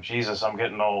going, oh Jesus, I'm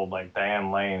getting old, like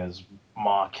Diane Lane is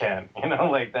Ma Kent, you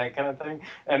know, like that kind of thing.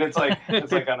 And it's like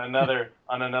on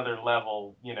another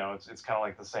level, you know, it's kind of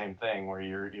like the same thing where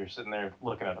you're sitting there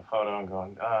looking at a photo and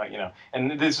going, you know,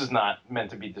 and this is not meant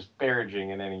to be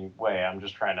disparaging in any way. I'm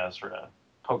just trying to sort of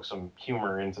poke some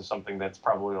humor into something that's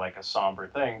probably like a somber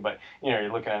thing, but you know,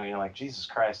 you're looking at it and you're like, Jesus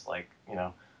Christ, like, you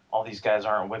know, all these guys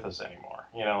aren't with us anymore,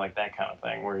 you know, like that kind of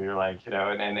thing where you're like, you know,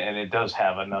 and it does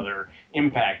have another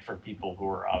impact for people who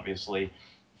are obviously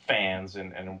fans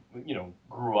and you know,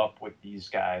 grew up with these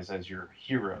guys as your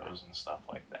heroes and stuff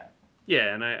like that.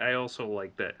 Yeah, and I also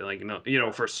like that, like, you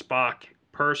know, for Spock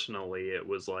personally, it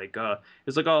was like,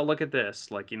 it's like, oh, look at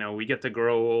this, like, you know, we get to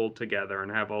grow old together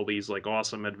and have all these like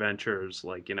awesome adventures,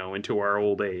 like, you know, into our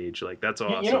old age, like that's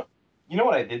awesome. You know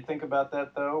what I did think about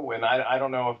that though, when I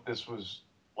don't know if this was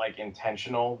like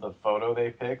intentional, the photo they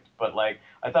picked, but like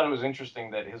I thought it was interesting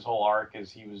that his whole arc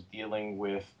is he was dealing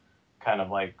with kind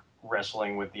of like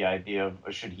wrestling with the idea of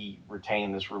should he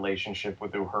retain this relationship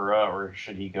with Uhura or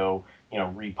should he go, you know,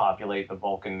 repopulate the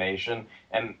Vulcan nation.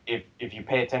 And if you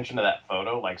pay attention to that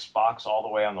photo, like Spock's all the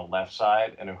way on the left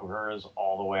side and Uhura's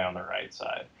all the way on the right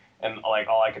side. And like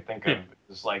all I could think of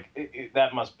is like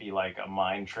that must be like a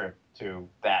mind trip to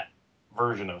that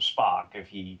version of Spock if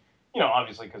he, you know,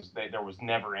 obviously because there was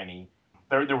never any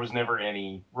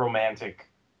romantic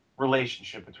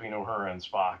relationship between Uhura and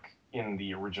Spock in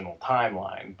the original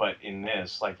timeline, but in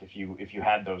this, like if you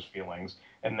had those feelings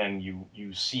and then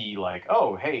you see like,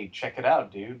 oh hey, check it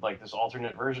out, dude, like this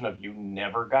alternate version of you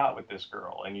never got with this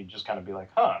girl, and you just kind of be like,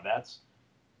 huh, that's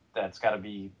got to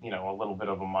be, you know, a little bit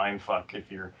of a mind fuck if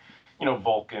you're, you know,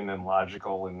 Vulcan and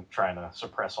logical and trying to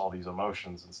suppress all these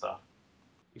emotions and stuff.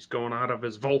 He's going out of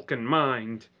his Vulcan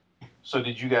mind. So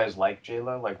did you guys like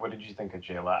Jayla? Like, what did you think of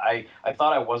Jayla? I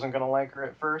thought I wasn't going to like her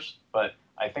at first, but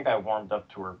I think I warmed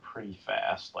up to her pretty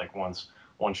fast. Like once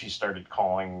she started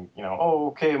calling, you know, oh,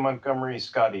 okay, Montgomery,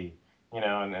 Scotty, you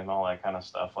know, and all that kind of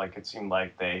stuff. Like it seemed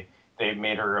like they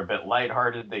made her a bit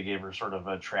lighthearted. They gave her sort of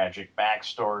a tragic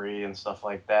backstory and stuff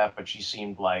like that, but she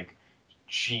seemed like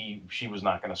she was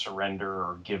not going to surrender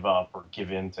or give up or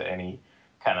give in to any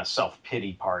kind of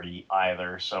self-pity party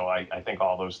either. So I think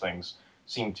all those things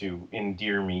seemed to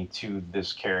endear me to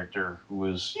this character who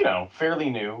was, you know, fairly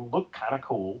new, looked kind of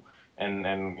cool, and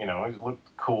you know, he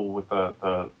looked cool with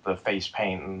the face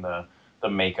paint and the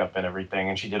makeup and everything.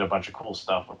 And she did a bunch of cool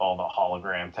stuff with all the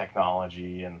hologram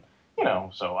technology, and you know,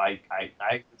 so I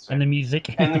and the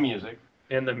music and the music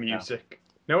and the music.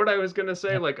 Yeah. Know what I was gonna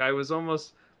say? Like I was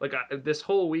almost like this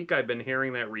whole week I've been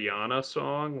hearing that Rihanna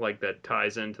song, like that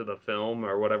ties into the film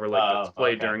or whatever, like that's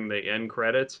played during the end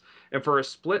credits. And for a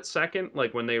split second,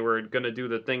 like when they were gonna do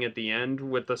the thing at the end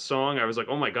with the song, I was like,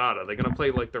 oh my god, are they gonna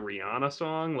play like the Rihanna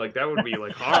song? Like that would be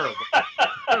like horrible.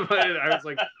 But I was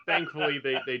like, thankfully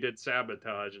they did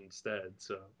Sabotage instead.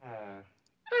 So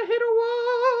I hit a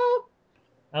wall.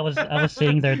 I was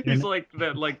sitting there. He's like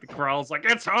that, like the Krall's like,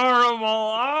 it's horrible.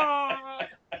 Oh!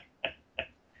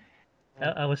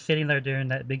 I was sitting there during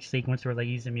that big sequence where they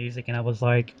use the music, and I was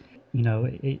like, you know,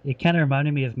 it kind of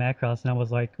reminded me of Macross, and I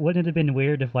was like, wouldn't it have been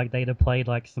weird if like they'd have played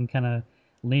like some kind of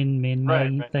Lin Min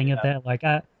May thing of that? Like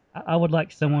I would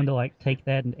like someone to like take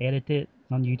that and edit it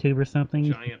on YouTube or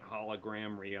something. Giant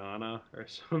hologram Rihanna or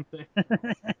something.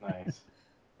 Nice.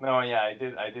 No, yeah,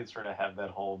 I did sort of have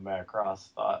that whole Macross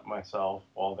thought myself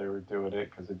while they were doing it,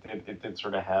 because it did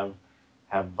sort of have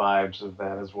vibes of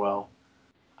that as well.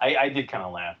 I did kind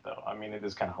of laugh though. I mean, it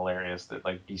is kind of hilarious that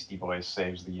like Beastie Boys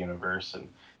saves the universe, and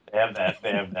they have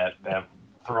that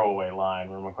throwaway line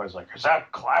where McCoy's like, "Is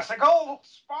that classical,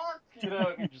 Spock?" You know,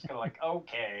 and you're just kind of like,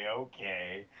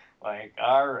 okay, like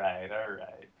all right.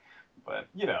 But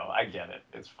you know, I get it.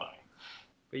 It's funny.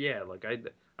 But yeah, like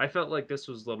I felt like this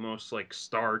was the most like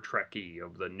Star Trek-y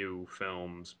of the new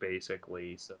films,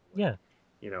 basically. So like, yeah.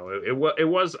 You know, it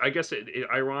was, I guess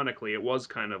ironically it was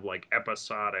kind of like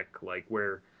episodic, like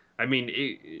where, I mean,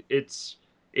 it's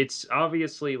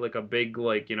obviously like a big,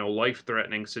 like, you know,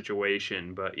 life-threatening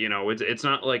situation, but you know, it's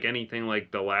not like anything like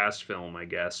the last film, I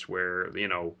guess, where, you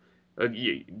know,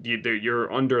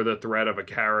 you're under the threat of a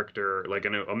character, like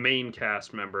a main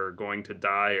cast member going to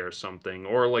die or something,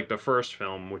 or like the first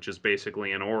film, which is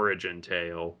basically an origin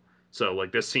tale. So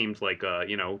like this seemed like a,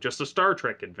 you know, just a Star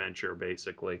Trek adventure,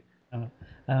 basically.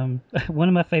 One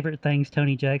of my favorite things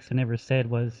Tony Jackson ever said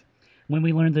was, when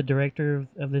we learned the director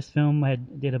of this film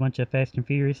did a bunch of Fast and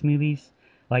Furious movies,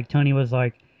 like Tony was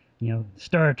like,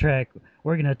 Star Trek,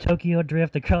 we're gonna Tokyo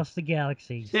drift across the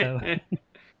galaxy. So,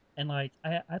 and like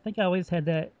I think I always had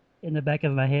that in the back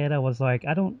of my head. I was like,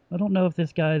 I don't know if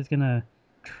this guy is gonna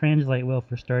translate well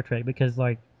for Star Trek because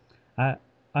like I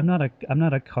I'm not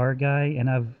a car guy and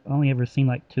I've only ever seen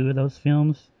like two of those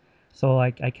films, so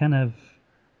like I kind of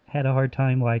had a hard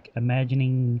time like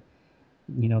imagining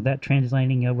that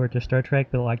translating over to Star Trek.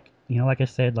 But like like I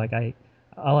said, like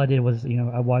all I did was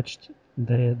I watched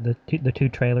the two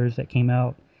trailers that came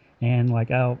out, and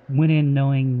like I went in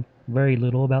knowing very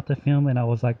little about the film, and I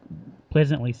was like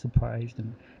pleasantly surprised,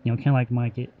 and kind of like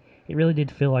Mike, it really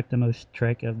did feel like the most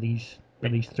Trek of these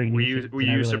three Were new you films, were and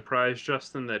I you really surprised,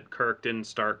 Justin, that Kirk didn't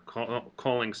start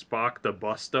calling Spock the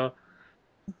Buster?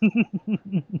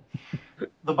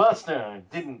 The Buster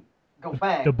didn't go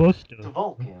back the Buster. to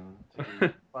Vulcan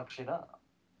to fuck shit up.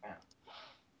 Yeah.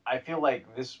 I feel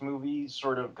like this movie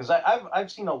sort of because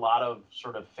I've seen a lot of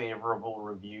sort of favorable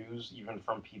reviews, even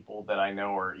from people that I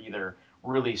know are either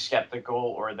really skeptical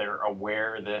or they're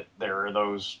aware that there are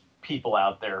those people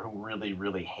out there who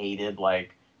really hated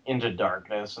like Into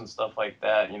Darkness and stuff like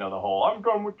that. The whole "I'm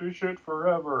done with this shit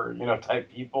forever," type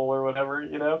people or whatever.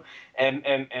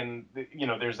 And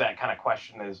there's that kind of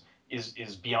question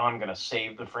is Beyond going to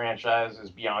save the franchise? Is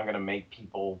Beyond going to make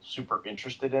people super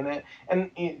interested in it?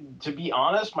 And to be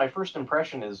honest, my first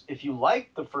impression is if you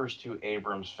like the first two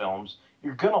Abrams films,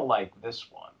 you're going to like this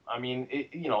one. I mean,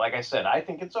 like I said, I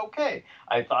think it's okay.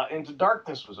 I thought Into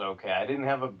Darkness was okay. I didn't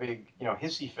have a big,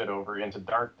 hissy fit over Into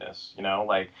Darkness, and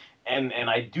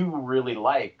I do really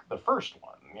like the first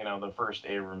one, the first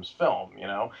Abrams film,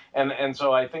 and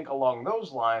so I think along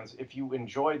those lines, if you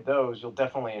enjoyed those, you'll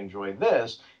definitely enjoy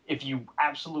this. If you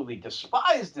absolutely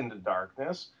despised Into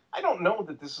Darkness, I don't know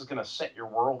that this is going to set your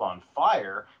world on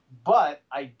fire, but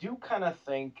I do kind of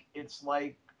think it's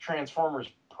like Transformers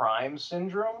Prime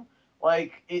syndrome.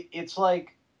 Like, it's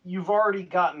like you've already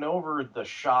gotten over the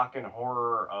shock and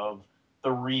horror of the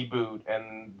reboot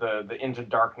and the Into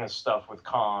Darkness stuff with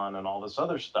Khan and all this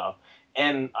other stuff.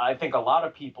 And I think a lot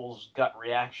of people's gut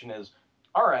reaction is,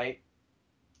 all right,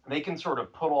 they can sort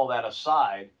of put all that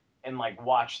aside and like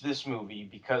watch this movie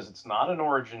because it's not an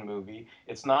origin movie.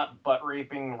 It's not butt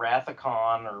raping Wrath of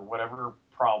Khan or whatever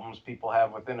problems people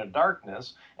have within a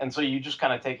darkness. And so you just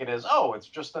kind of take it as, oh, it's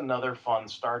just another fun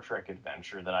Star Trek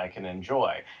adventure that I can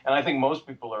enjoy. And I think most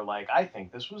people are like, I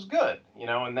think this was good,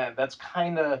 and that's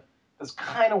kind of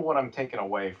what I'm taking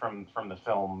away from the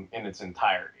film in its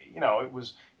entirety. It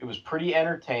was pretty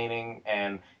entertaining,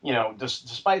 and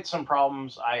despite some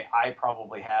problems I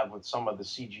probably have with some of the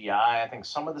CGI, I think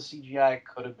some of the CGI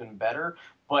could have been better.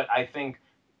 But I think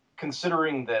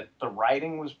considering that the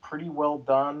writing was pretty well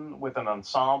done with an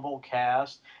ensemble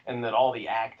cast, and that all the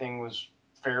acting was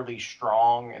fairly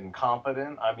strong and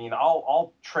competent, I mean,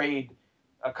 I'll trade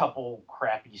a couple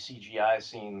crappy CGI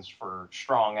scenes for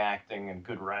strong acting and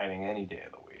good writing any day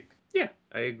of the week. Yeah,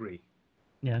 I agree.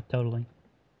 Yeah, totally.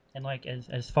 And like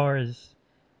as far as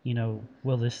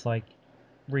will this like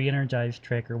re-energize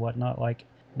Trek or whatnot? Like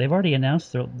they've already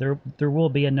announced there will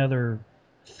be another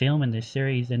film in this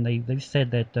series, and they've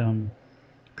said that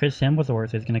Chris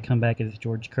Hemsworth is going to come back as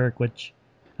George Kirk, which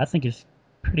I think is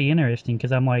pretty interesting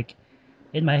because I'm like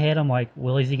in my head I'm like,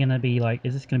 well, is he going to be like,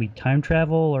 is this going to be time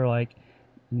travel or like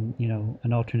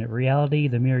an alternate reality,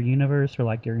 the mirror universe, or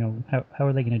like how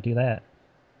are they going to do that?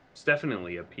 It's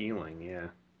definitely appealing, yeah.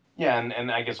 Yeah, and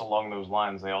I guess along those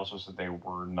lines, they also said they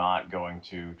were not going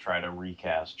to try to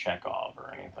recast Chekhov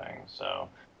or anything. So,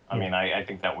 I mean, I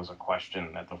think that was a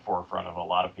question at the forefront of a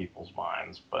lot of people's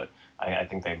minds, but I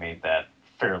think they made that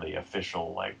fairly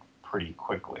official, like, pretty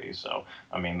quickly. So,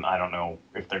 I mean, I don't know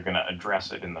if they're going to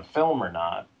address it in the film or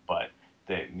not, but,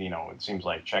 it seems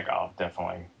like Chekhov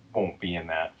definitely won't be in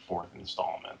that fourth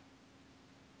installment.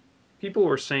 People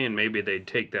were saying maybe they'd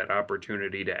take that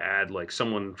opportunity to add like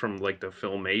someone from like the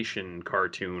Filmation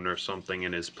cartoon or something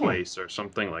in his place or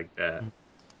something like that.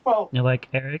 Well, like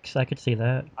Eric's, I could see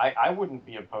that. I wouldn't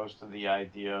be opposed to the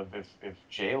idea of if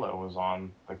J-Lo was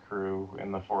on the crew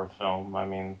in the fourth film. I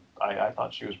mean, I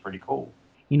thought she was pretty cool.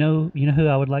 You know who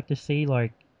I would like to see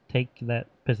like take that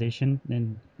position,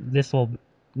 and this will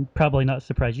probably not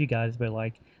surprise you guys, but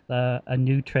like a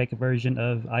new Trek version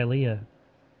of Ilea.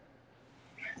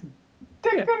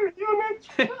 Thicker units.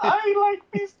 I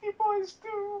like Beastie Boys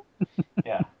too.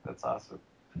 Yeah, that's awesome.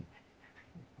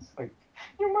 It's like,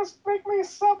 you must make me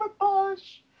sabotage.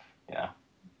 Yeah,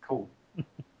 cool.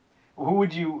 Who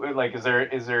would you like? Is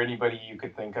there anybody you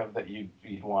could think of that you'd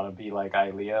want to be like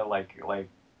Ilea, like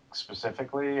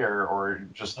specifically, or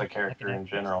just the character in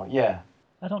general? Yeah.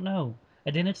 I don't know.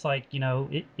 And then it's like,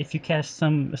 if you cast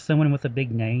someone with a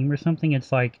big name or something,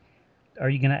 it's like, are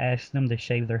you gonna ask them to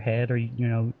shave their head, or are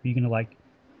you gonna like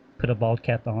put a bald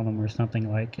cap on them or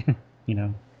something like, you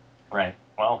know? Right.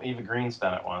 Well, Eva Green's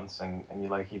done it once, and you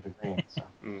like Eva Green, so.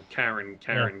 Karen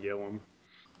Gillan.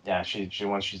 Yeah, she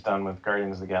once she's done with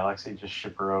Guardians of the Galaxy, just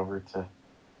ship her over to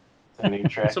New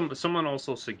Trek. Someone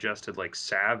also suggested like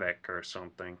Savick or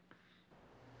something.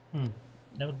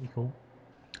 That would be cool.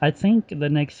 I think the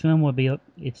next film will be,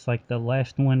 it's like the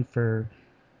last one for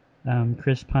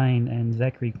Chris Pine and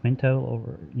Zachary Quinto,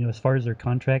 or as far as their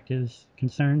contract is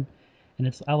concerned.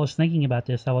 And I was thinking about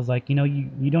this. I was like, you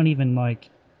don't even like.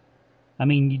 I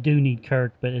mean, you do need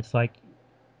Kirk, but it's like,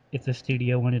 if the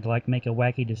studio wanted to like make a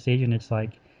wacky decision, it's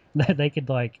like they could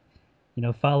like,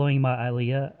 following my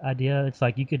idea, it's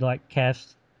like you could like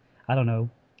cast, I don't know,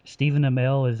 Stephen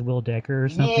Amell as Will Decker or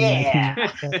something. Yeah.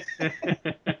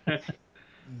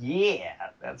 Yeah,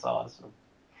 that's awesome.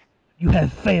 You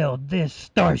have failed this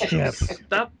starship.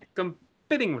 Stop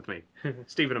competing with me,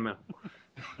 Stephen Amell.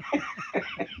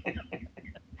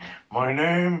 My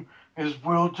name is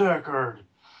Will Deckard.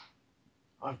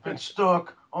 I've been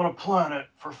stuck on a planet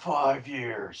for 5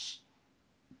 years.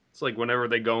 It's like whenever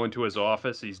they go into his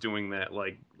office, he's doing that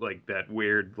like that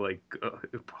weird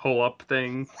pull up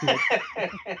thing.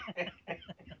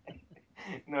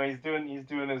 No, he's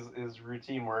doing his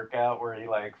routine workout where he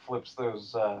like flips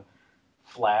those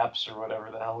flaps or whatever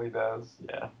the hell he does.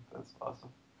 Yeah, that's awesome.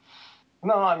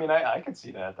 No, I mean I could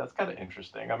see that. That's kind of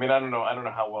interesting. I mean I don't know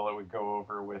how well it would go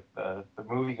over with the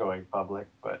movie going public,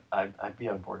 but I'd be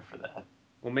on board for that.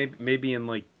 Well, maybe in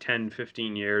like 10,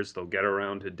 15 years they'll get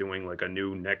around to doing like a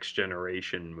new Next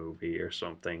Generation movie or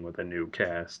something with a new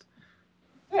cast.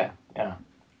 Yeah.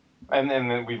 And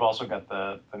then we've also got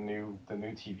the new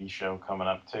TV show coming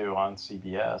up too on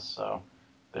CBS. So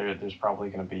there's probably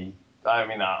going to be. I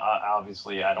mean,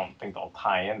 obviously, I don't think they'll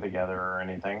tie in together or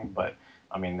anything, but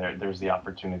I mean, there's the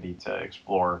opportunity to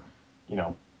explore,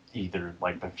 either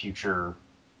like the future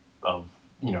of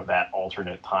that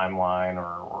alternate timeline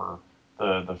or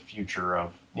the future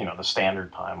of the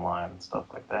standard timeline and stuff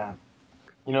like that.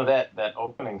 That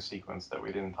opening sequence that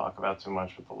we didn't talk about too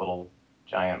much with the little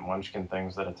giant munchkin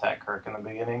things that attack Kirk in the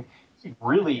beginning. He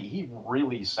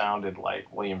really sounded like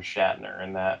William Shatner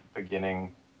in that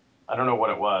beginning. I don't know what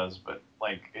it was, but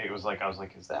like it was like I was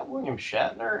like, is that William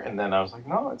Shatner? And then I was like,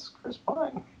 no, it's Chris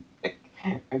Pine.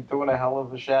 Doing a hell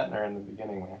of a Shatner in the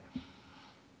beginning, man.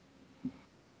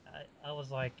 I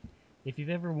was like, if you've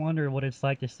ever wondered what it's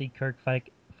like to see Kirk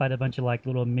fight a bunch of like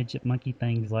little midget monkey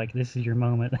things, like this is your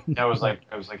moment. It was like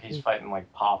he's fighting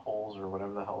like popples or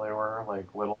whatever the hell they were, like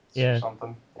littles or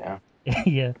something. Yeah.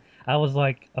 Yeah. I was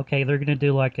like, okay, they're gonna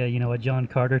do like a John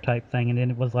Carter type thing, and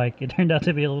then it turned out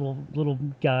to be a little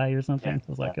guy or something. I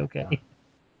was like, okay. Yeah.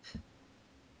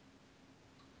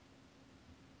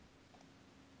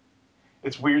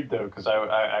 It's weird though, because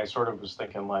I sort of was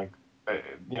thinking like,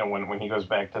 when he goes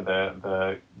back to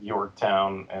the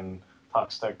Yorktown and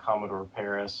talks to Commodore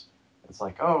Paris, it's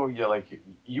like, oh yeah, like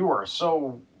you are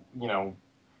so,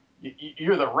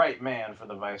 you're the right man for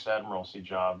the vice admiralty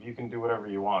job. You can do whatever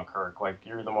you want, Kirk. Like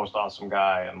you're the most awesome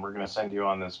guy, and we're gonna send you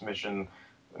on this mission,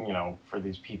 for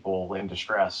these people in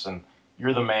distress, and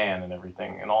you're the man and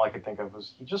everything. And all I could think of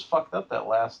was he just fucked up that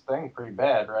last thing pretty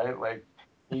bad, right? Like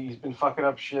he's been fucking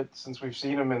up shit since we've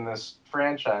seen him in this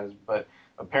franchise, but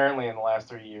apparently in the last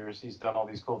 3 years he's done all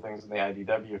these cool things in the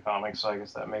IDW comics, so I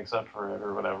guess that makes up for it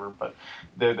or whatever. But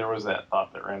there was that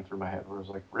thought that ran through my head where I was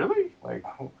like, really? Like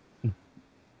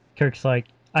Kirk's like,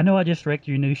 I know I just wrecked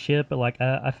your new ship, but like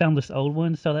I found this old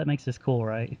one, so that makes us cool,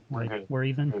 right? We're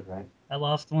even. Good, right? I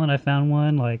lost one, I found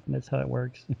one, like that's how it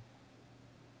works.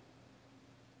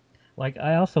 Like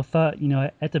I also thought,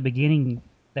 at the beginning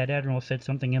that Admiral said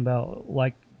something about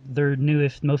like their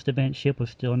newest, most advanced ship was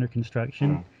still under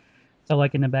construction. So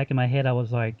like in the back of my head, I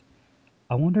was like,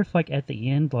 I wonder if like at the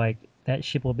end, like that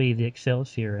ship will be the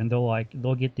Excelsior, and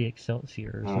they'll get the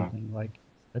Excelsior or something. Like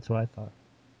that's what I thought.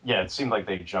 Yeah, it seemed like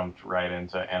they jumped right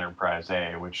into Enterprise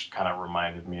A, which kind of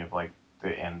reminded me of like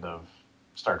the end of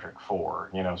Star Trek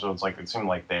 4. So it's like it seemed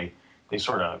like they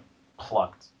sort of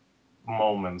plucked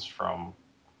moments from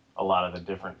a lot of the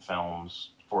different films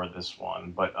for this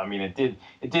one. But I mean, it did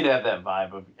have that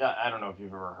vibe of, I don't know if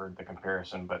you've ever heard the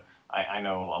comparison, but I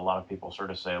know a lot of people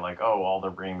sort of say like, oh, all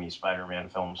the Raimi Spider-Man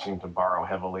films seem to borrow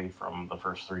heavily from the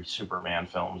first 3 Superman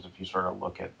films. If you sort of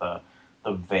look at the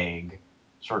vague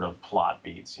sort of plot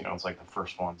beats, it's like the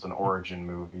first one's an origin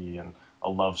movie and a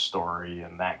love story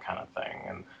and that kind of thing.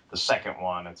 And the second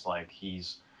one, it's like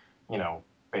he's,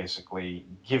 basically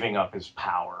giving up his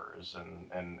powers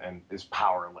and is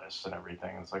powerless and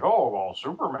everything. It's like, oh, well,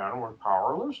 Superman was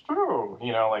powerless too,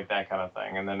 like that kind of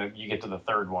thing. And then you get to the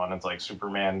third one, it's like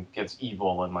Superman gets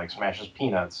evil and like smashes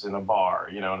peanuts in a bar,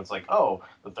 and it's like, oh,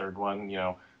 the third one,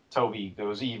 Toby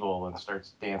goes evil and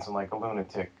starts dancing like a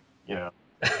lunatic,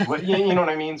 But you know what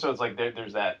I mean? So it's like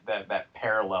there's that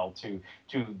parallel to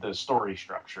the story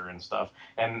structure and stuff.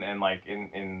 And like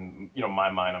in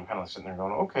my mind, I'm kind of sitting there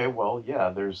going, okay, well,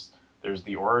 yeah, there's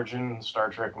the origin Star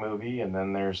Trek movie, and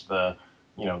then there's the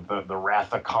the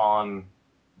Wrath of Khan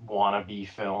wannabe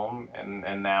film,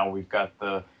 and now we've got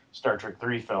the Star Trek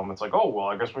 3 film. It's like, oh, well,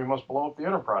 I guess we must blow up the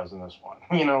Enterprise in this one.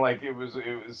 Like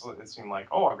it seemed like,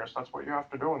 oh, I guess that's what you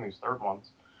have to do in these third ones.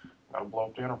 You gotta blow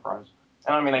up the Enterprise.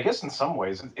 And I mean, I guess in some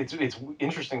ways, it's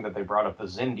interesting that they brought up the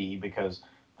Xindi, because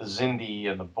the Xindi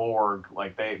and the Borg,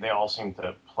 like they all seem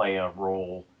to play a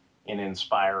role in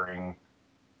inspiring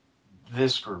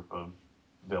this group of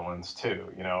villains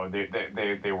too.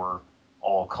 They were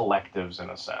all collectives in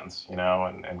a sense,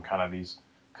 and kind of these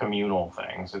communal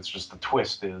things. It's just the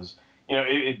twist is,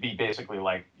 it'd be basically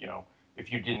like,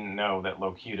 if you didn't know that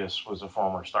Locutus was a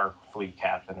former Starfleet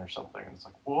captain or something. It's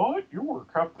like, what? You were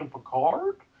Captain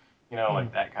Picard?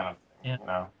 Like that kind of thing,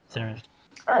 Yeah. It's interesting.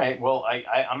 All right. Well,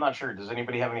 I'm not sure. Does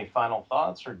anybody have any final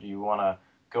thoughts, or do you want to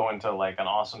go into like an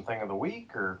awesome thing of the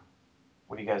week, or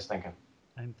what are you guys thinking?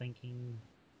 I'm thinking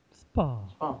Spock.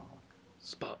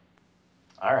 Spock.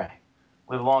 All right.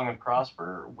 Live long and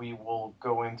prosper. We will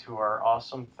go into our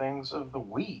awesome things of the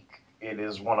week. It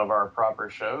is one of our proper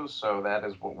shows, so that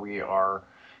is what we are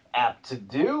apt to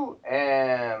do.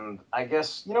 And I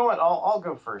guess, you know what? I'll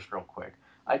go first real quick.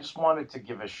 I just wanted to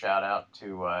give a shout out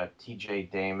to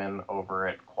TJ Damon over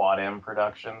at Quad M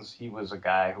Productions. He was a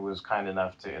guy who was kind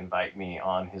enough to invite me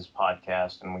on his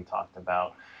podcast, and we talked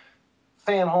about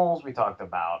Fanholes, we talked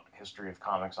about history of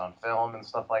comics on film and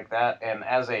stuff like that. And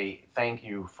as a thank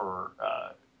you for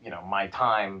my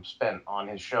time spent on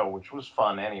his show, which was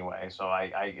fun anyway, so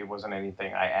it wasn't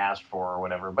anything I asked for or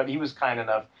whatever, but he was kind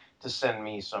enough to send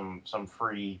me some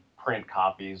free print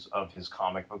copies of his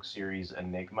comic book series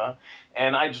Enigma.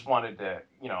 And I just wanted to,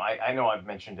 I know I've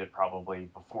mentioned it probably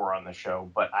before on the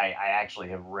show, but I actually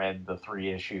have read the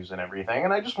 3 issues and everything,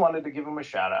 and I just wanted to give him a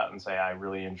shout out and say I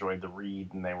really enjoyed the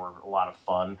read and they were a lot of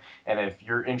fun. And if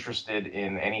you're interested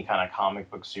in any kind of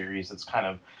comic book series that's kind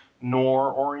of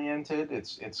noir oriented,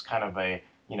 it's kind of a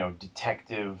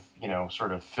detective,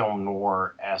 sort of film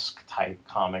noir-esque type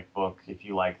comic book. If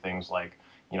you like things like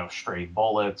Stray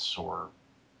Bullets or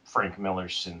Frank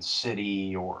Miller's Sin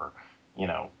City, or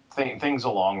things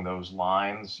along those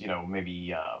lines,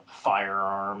 maybe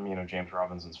Firearm, James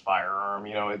Robinson's Firearm,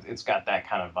 it's got that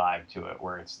kind of vibe to it,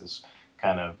 where it's this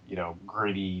kind of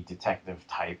gritty detective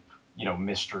type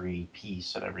mystery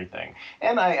piece and everything.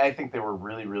 And I think they were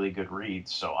really, really good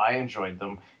reads, so I enjoyed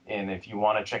them. And if you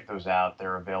want to check those out,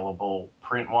 they're available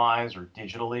print-wise or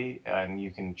digitally, and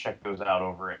you can check those out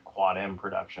over at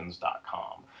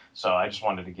quadmproductions.com. So I just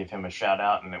wanted to give him a shout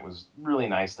out, and it was really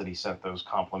nice that he sent those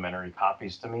complimentary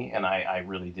copies to me, and I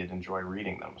really did enjoy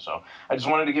reading them. So I just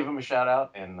wanted to give him a shout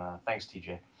out, and thanks,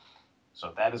 TJ.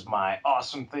 So that is my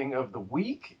awesome thing of the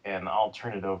week, and I'll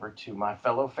turn it over to my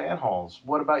fellow fanholes.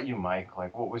 What about you, Mike?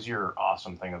 Like, what was your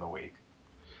awesome thing of the week?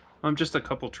 Just a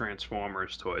couple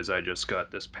Transformers toys I just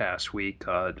got this past week.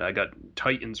 I got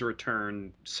Titans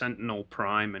Return, Sentinel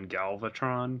Prime, and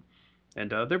Galvatron. And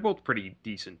they're both pretty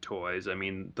decent toys. I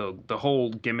mean, the whole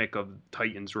gimmick of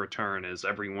Titans Return is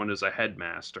everyone is a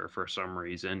headmaster for some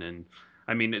reason, and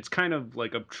I mean it's kind of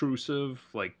like obtrusive,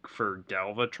 like for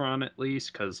Galvatron at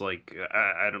least, because like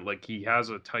I don't like he has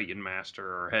a Titan Master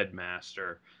or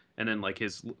Headmaster, and then like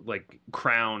his like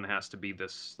crown has to be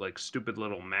this like stupid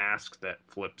little mask that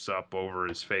flips up over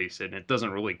his face, and it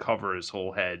doesn't really cover his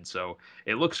whole head, so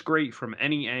it looks great from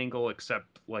any angle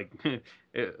except like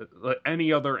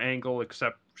any other angle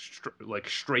except like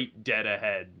straight dead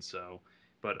ahead. So,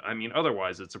 but I mean,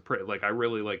 otherwise it's a pretty like I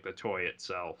really like the toy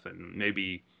itself, and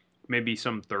maybe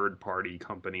some third party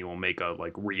company will make a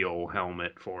like real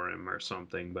helmet for him or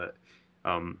something. But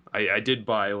I did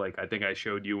buy, like, I think I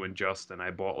showed you and Justin,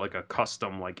 I bought like a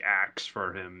custom like axe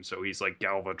for him, so he's like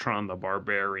Galvatron the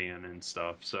Barbarian and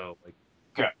stuff. So like,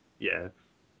 yeah.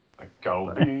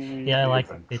 Yeah, I like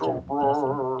the picture.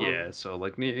 Yeah, so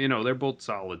like they're both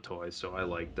solid toys, so I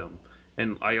like them.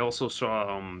 And I also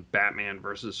saw Batman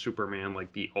versus Superman,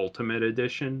 like the Ultimate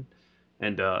Edition,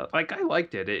 and like I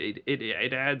liked it.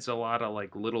 It adds a lot of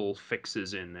like little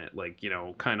fixes in it, like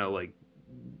kind of like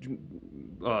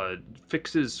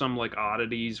fixes some like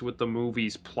oddities with the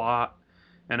movie's plot,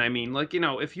 And I mean, like,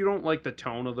 if you don't like the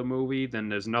tone of the movie, then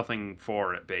there's nothing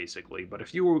for it, basically. But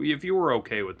if you were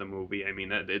okay with the movie, I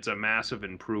mean, it's a massive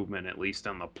improvement, at least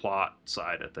on the plot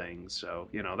side of things. So,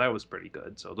 that was pretty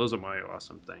good. So those are my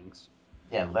awesome things.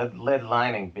 Yeah, lead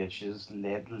lining, bitches.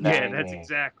 Lead lining. Yeah, that's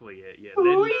exactly it. Yeah,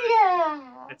 lead Ooh, lining.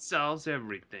 yeah. It solves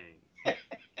everything.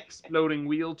 Exploding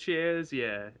wheelchairs?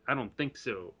 Yeah, I don't think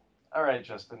so. All right,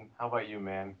 Justin, how about you,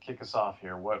 man? Kick us off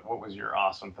here. What was your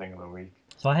awesome thing of the week?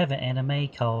 So I have an anime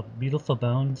called Beautiful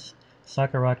Bones,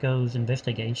 Sakurako's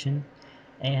Investigation.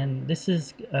 And this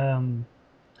is, how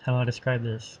do I describe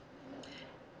this?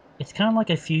 It's kind of like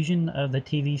a fusion of the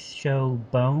TV show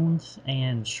Bones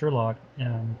and Sherlock.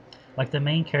 Like the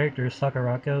main character,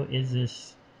 Sakurako, is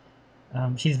this.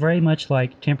 She's very much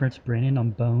like Temperance Brennan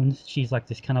on Bones. She's like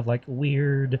this kind of like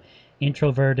weird,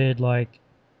 introverted, like,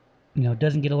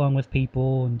 doesn't get along with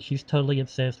people, and she's totally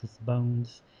obsessed with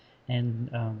bones,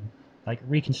 and like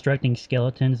reconstructing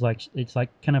skeletons. Like it's like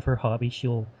kind of her hobby.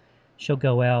 She'll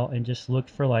go out and just look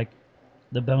for like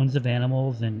the bones of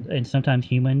animals and sometimes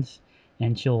humans,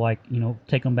 and she'll like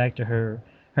take them back to her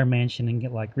mansion and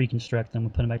get like reconstruct them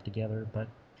and put them back together. But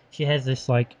she has this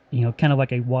like kind of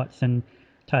like a Watson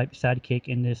type sidekick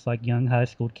in this like young high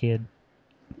school kid,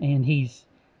 and he's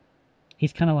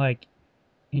kind of like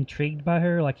intrigued by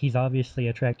her. Like he's obviously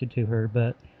attracted to her,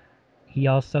 but he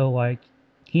also like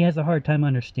he has a hard time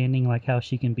understanding like how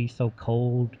she can be so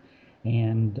cold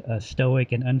and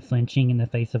stoic and unflinching in the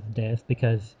face of death,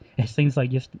 because it seems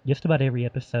like just about every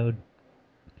episode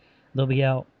they'll be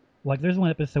out. Like there's one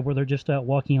episode where they're just out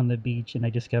walking on the beach and they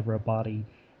discover a body,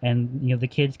 and the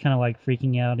kid's kind of like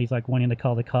freaking out. He's like wanting to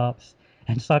call the cops,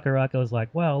 and Sakurako's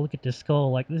like, "Wow, look at this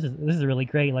skull! Like this is really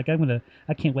great! Like I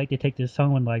can't wait to take this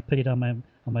home and like put it on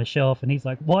my shelf." And he's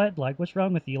like, "What? Like what's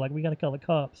wrong with you? Like we gotta call the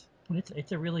cops."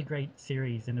 It's a really great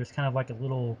series, and there's kind of like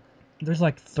there's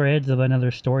like threads of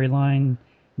another storyline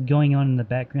going on in the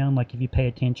background. Like if you pay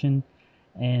attention,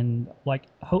 and like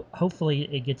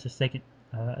hopefully it gets a second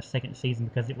season,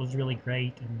 because it was really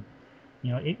great. And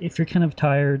if you're kind of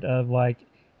tired of like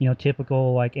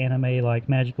typical like anime like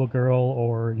magical girl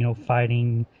or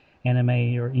fighting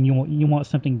anime, or and you want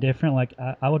something different, like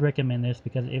I would recommend this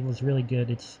because it was really good.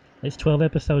 It's 12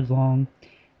 episodes long,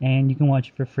 and you can watch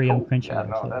it for free on Crunchyroll. Yeah,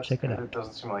 no, So that's check it good. out. It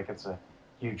doesn't seem like it's a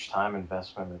huge time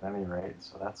investment at any rate,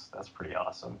 so that's pretty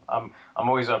awesome. I'm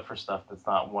always up for stuff that's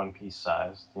not One Piece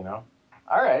sized, All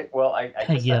right, well, I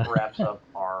guess Yeah. that wraps up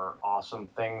our awesome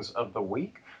things of the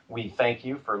week. We thank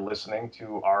you for listening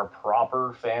to our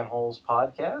proper Fanholes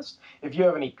podcast. If you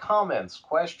have any comments,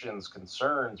 questions,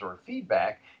 concerns, or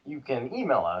feedback, you can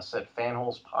email us at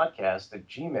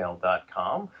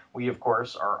fanholespodcast@gmail.com. We, of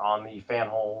course, are on the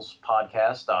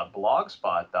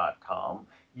fanholespodcast.blogspot.com.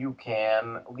 You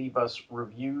can leave us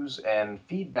reviews and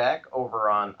feedback over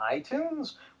on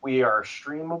iTunes. We are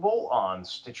streamable on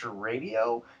Stitcher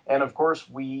Radio. And of course,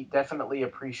 we definitely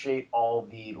appreciate all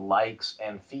the likes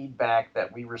and feedback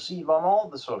that we receive on all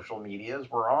the social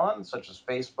medias we're on, such as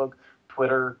Facebook,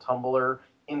 Twitter, Tumblr,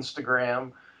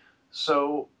 Instagram.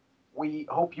 So we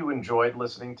hope you enjoyed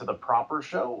listening to the proper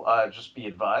show. Just be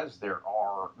advised, there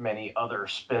are many other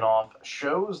spin-off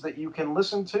shows that you can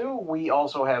listen to. We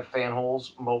also have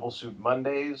Fanholes Mobile Suit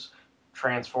Mondays,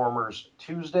 Transformers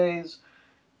Tuesdays,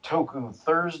 Toku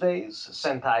Thursdays,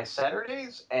 Sentai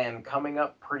Saturdays, and coming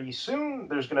up pretty soon,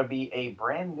 there's going to be a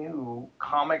brand new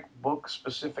comic book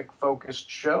specific focused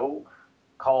show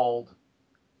called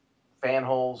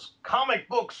Fanholes Comic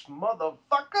Books,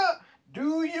 Motherfucker!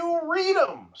 Do you read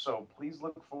them? So please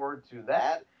look forward to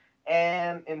that.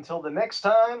 And until the next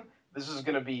time, this is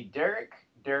going to be Derek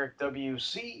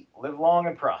WC. Live long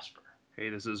and prosper. Hey,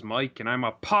 this is Mike, and I'm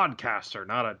a podcaster,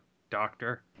 not a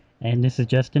doctor. And this is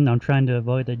Justin. I'm trying to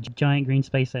avoid the giant green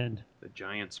space end. The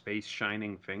giant space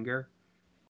shining finger?